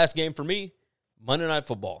 Last game for me, Monday Night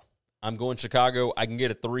Football. I'm going Chicago. I can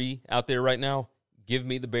get a 3 out there right now. Give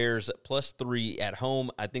me the Bears +3 at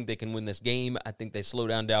home. I think they can win this game. I think they slow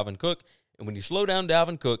down Dalvin Cook. And when you slow down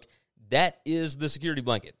Dalvin Cook, that is the security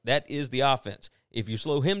blanket. That is the offense. If you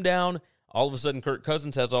slow him down, all of a sudden Kirk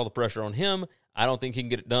Cousins has all the pressure on him. I don't think he can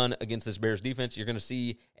get it done against this Bears defense. You're going to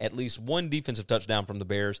see at least one defensive touchdown from the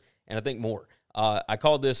Bears, and I think more. I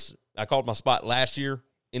called my spot last year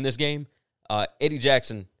in this game. Eddie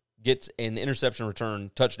Jackson gets an interception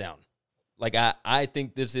return touchdown. Like, I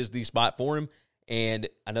think this is the spot for him, and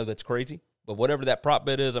I know that's crazy, but whatever that prop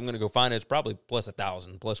bet is, I'm going to go find it. It's probably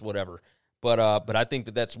 +1,000, plus whatever. But I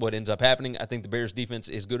think that's what ends up happening. I think the Bears defense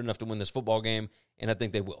is good enough to win this football game, and I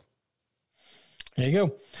think they will. There you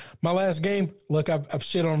go. My last game, look, I've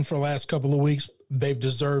shit on them for the last couple of weeks. They've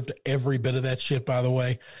deserved every bit of that shit, by the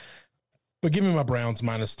way. But give me my Browns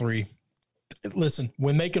 -3. Listen,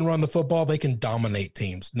 when they can run the football, they can dominate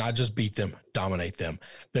teams, not just beat them, dominate them.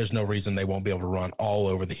 There's no reason they won't be able to run all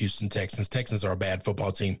over the Houston Texans. Texans are a bad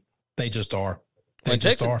football team. They just are.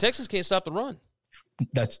 Texans can't stop the run.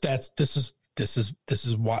 This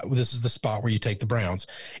is the spot where you take the Browns.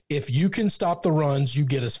 If you can stop the runs, you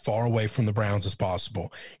get as far away from the Browns as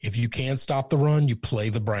possible. If you can't stop the run, you play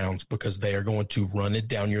the Browns because they are going to run it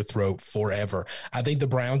down your throat forever. I think the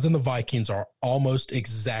Browns and the Vikings are almost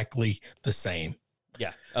exactly the same.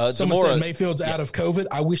 Yeah. Someone said Mayfield's out of COVID.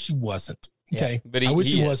 I wish he wasn't. Okay. Yeah, but I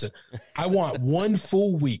wish he wasn't. I want 1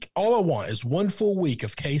 full week. All I want is 1 full week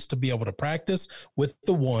of Case to be able to practice with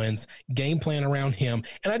the ones, game plan around him.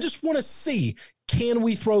 And I just want to see, can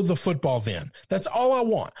we throw the football then? That's all I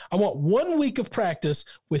want. I want 1 week of practice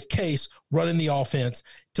with Case running the offense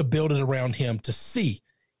to build it around him to see,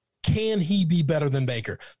 can he be better than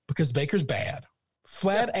Baker? Because Baker's bad.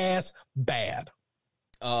 Flat ass bad.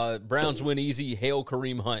 Browns win easy. Hail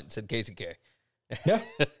Kareem Hunt, said Casey K. Yeah,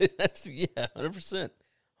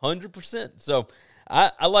 100%. So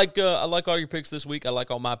I like all your picks this week. I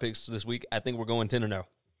like all my picks this week. I think we're going 10-0.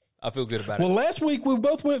 I feel good about it. Well, last week we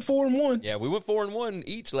both went 4-1. Yeah, we went 4-1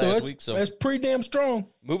 each last week. So that's pretty damn strong.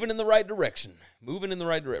 Moving in the right direction.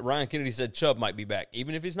 Ryan Kennedy said Chubb might be back,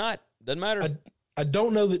 even if he's not. Doesn't matter. I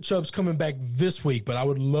don't know that Chubb's coming back this week, but I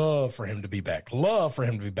would love for him to be back.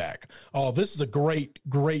 Oh, this is a great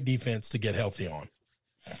defense to get healthy on.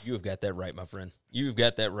 You have got that right, my friend. You've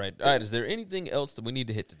got that right. All right, is there anything else that we need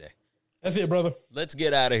to hit today? That's it, brother. Let's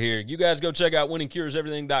get out of here. You guys go check out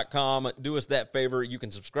winningcureseverything.com. Do us that favor. You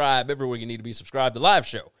can subscribe everywhere you need to be subscribed. The live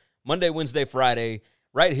show, Monday, Wednesday, Friday,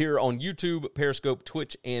 right here on YouTube, Periscope,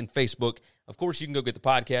 Twitch, and Facebook. Of course, you can go get the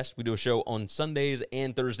podcast. We do a show on Sundays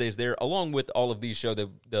and Thursdays there, along with all of these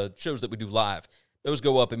the shows that we do live. Those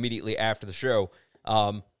go up immediately after the show.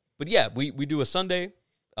 But yeah, we do a Sunday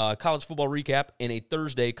college football recap and a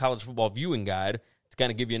Thursday college football viewing guide to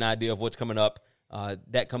kind of give you an idea of what's coming up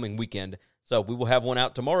that coming weekend. So we will have one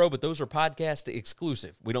out tomorrow, but those are podcast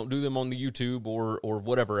exclusive. We don't do them on the YouTube or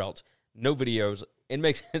whatever else. No videos. And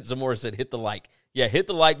make sense. Zamora said, hit the like. Yeah, hit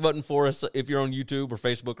the like button for us if you're on YouTube or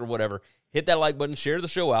Facebook or whatever. Hit that like button. Share the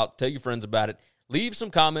show out. Tell your friends about it. Leave some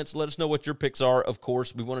comments. Let us know what your picks are. Of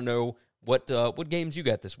course, we want to know what games you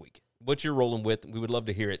got this week, what you're rolling with. We would love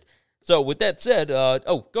to hear it. So with that said,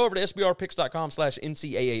 go over to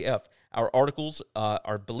sbrpicks.com/NCAAF. Our articles,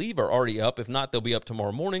 I believe, are already up. If not, they'll be up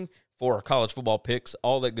tomorrow morning for our college football picks,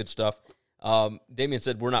 all that good stuff. Damian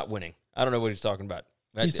said we're not winning. I don't know what he's talking about.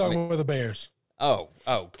 He's talking with the Bears. Oh,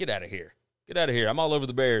 get out of here. Get out of here. I'm all over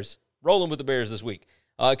the Bears. Rolling with the Bears this week.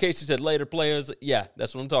 Casey said later players. Yeah,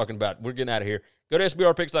 that's what I'm talking about. We're getting out of here. Go to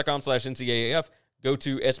sbrpicks.com/NCAAF. Go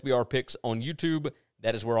to SBR Picks on YouTube.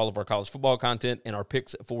 That is where all of our college football content and our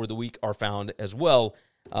picks for the week are found as well.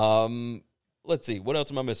 Let's see. What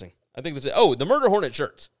else am I missing? I think that's it. Oh, the Murder Hornet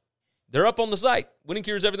shirts. They're up on the site,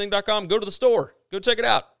 winningcureseverything.com. Go to the store. Go check it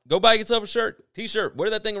out. Go buy yourself a shirt, T-shirt. Wear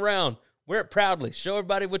that thing around. Wear it proudly. Show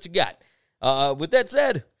everybody what you got. With that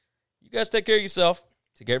said, you guys take care of yourself.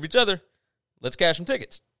 Take care of each other. Let's cash some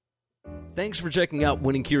tickets. Thanks for checking out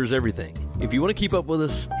Winning Cures Everything. If you want to keep up with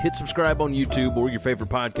us, hit subscribe on YouTube or your favorite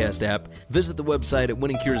podcast app. Visit the website at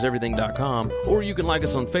winningcureseverything.com, or you can like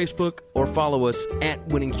us on Facebook or follow us at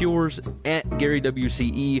Winning Cures, at Gary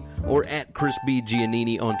WCE, or at Chris B.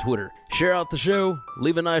 Giannini on Twitter. Share out the show,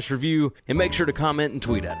 leave a nice review, and make sure to comment and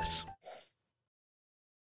tweet at us.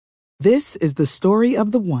 This is the story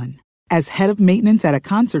of the one. As head of maintenance at a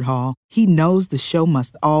concert hall, he knows the show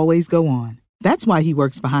must always go on. That's why he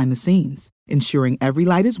works behind the scenes, ensuring every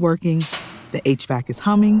light is working, the HVAC is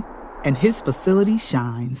humming, and his facility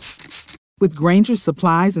shines. With Grainger's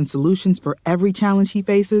supplies and solutions for every challenge he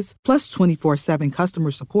faces, plus 24/7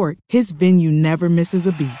 customer support, his venue never misses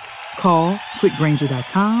a beat. Call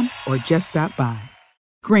quickgrainger.com or just stop by.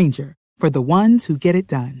 Grainger, for the ones who get it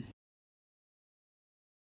done.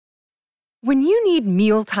 When you need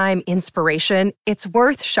mealtime inspiration, it's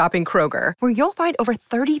worth shopping Kroger, where you'll find over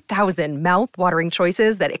 30,000 mouth-watering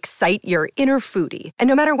choices that excite your inner foodie. And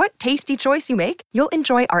no matter what tasty choice you make, you'll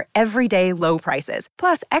enjoy our everyday low prices,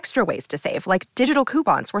 plus extra ways to save, like digital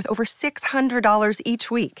coupons worth over $600 each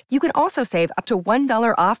week. You can also save up to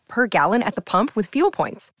 $1 off per gallon at the pump with fuel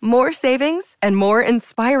points. More savings and more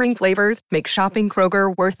inspiring flavors make shopping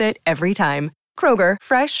Kroger worth it every time. Kroger,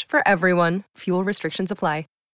 fresh for everyone. Fuel restrictions apply.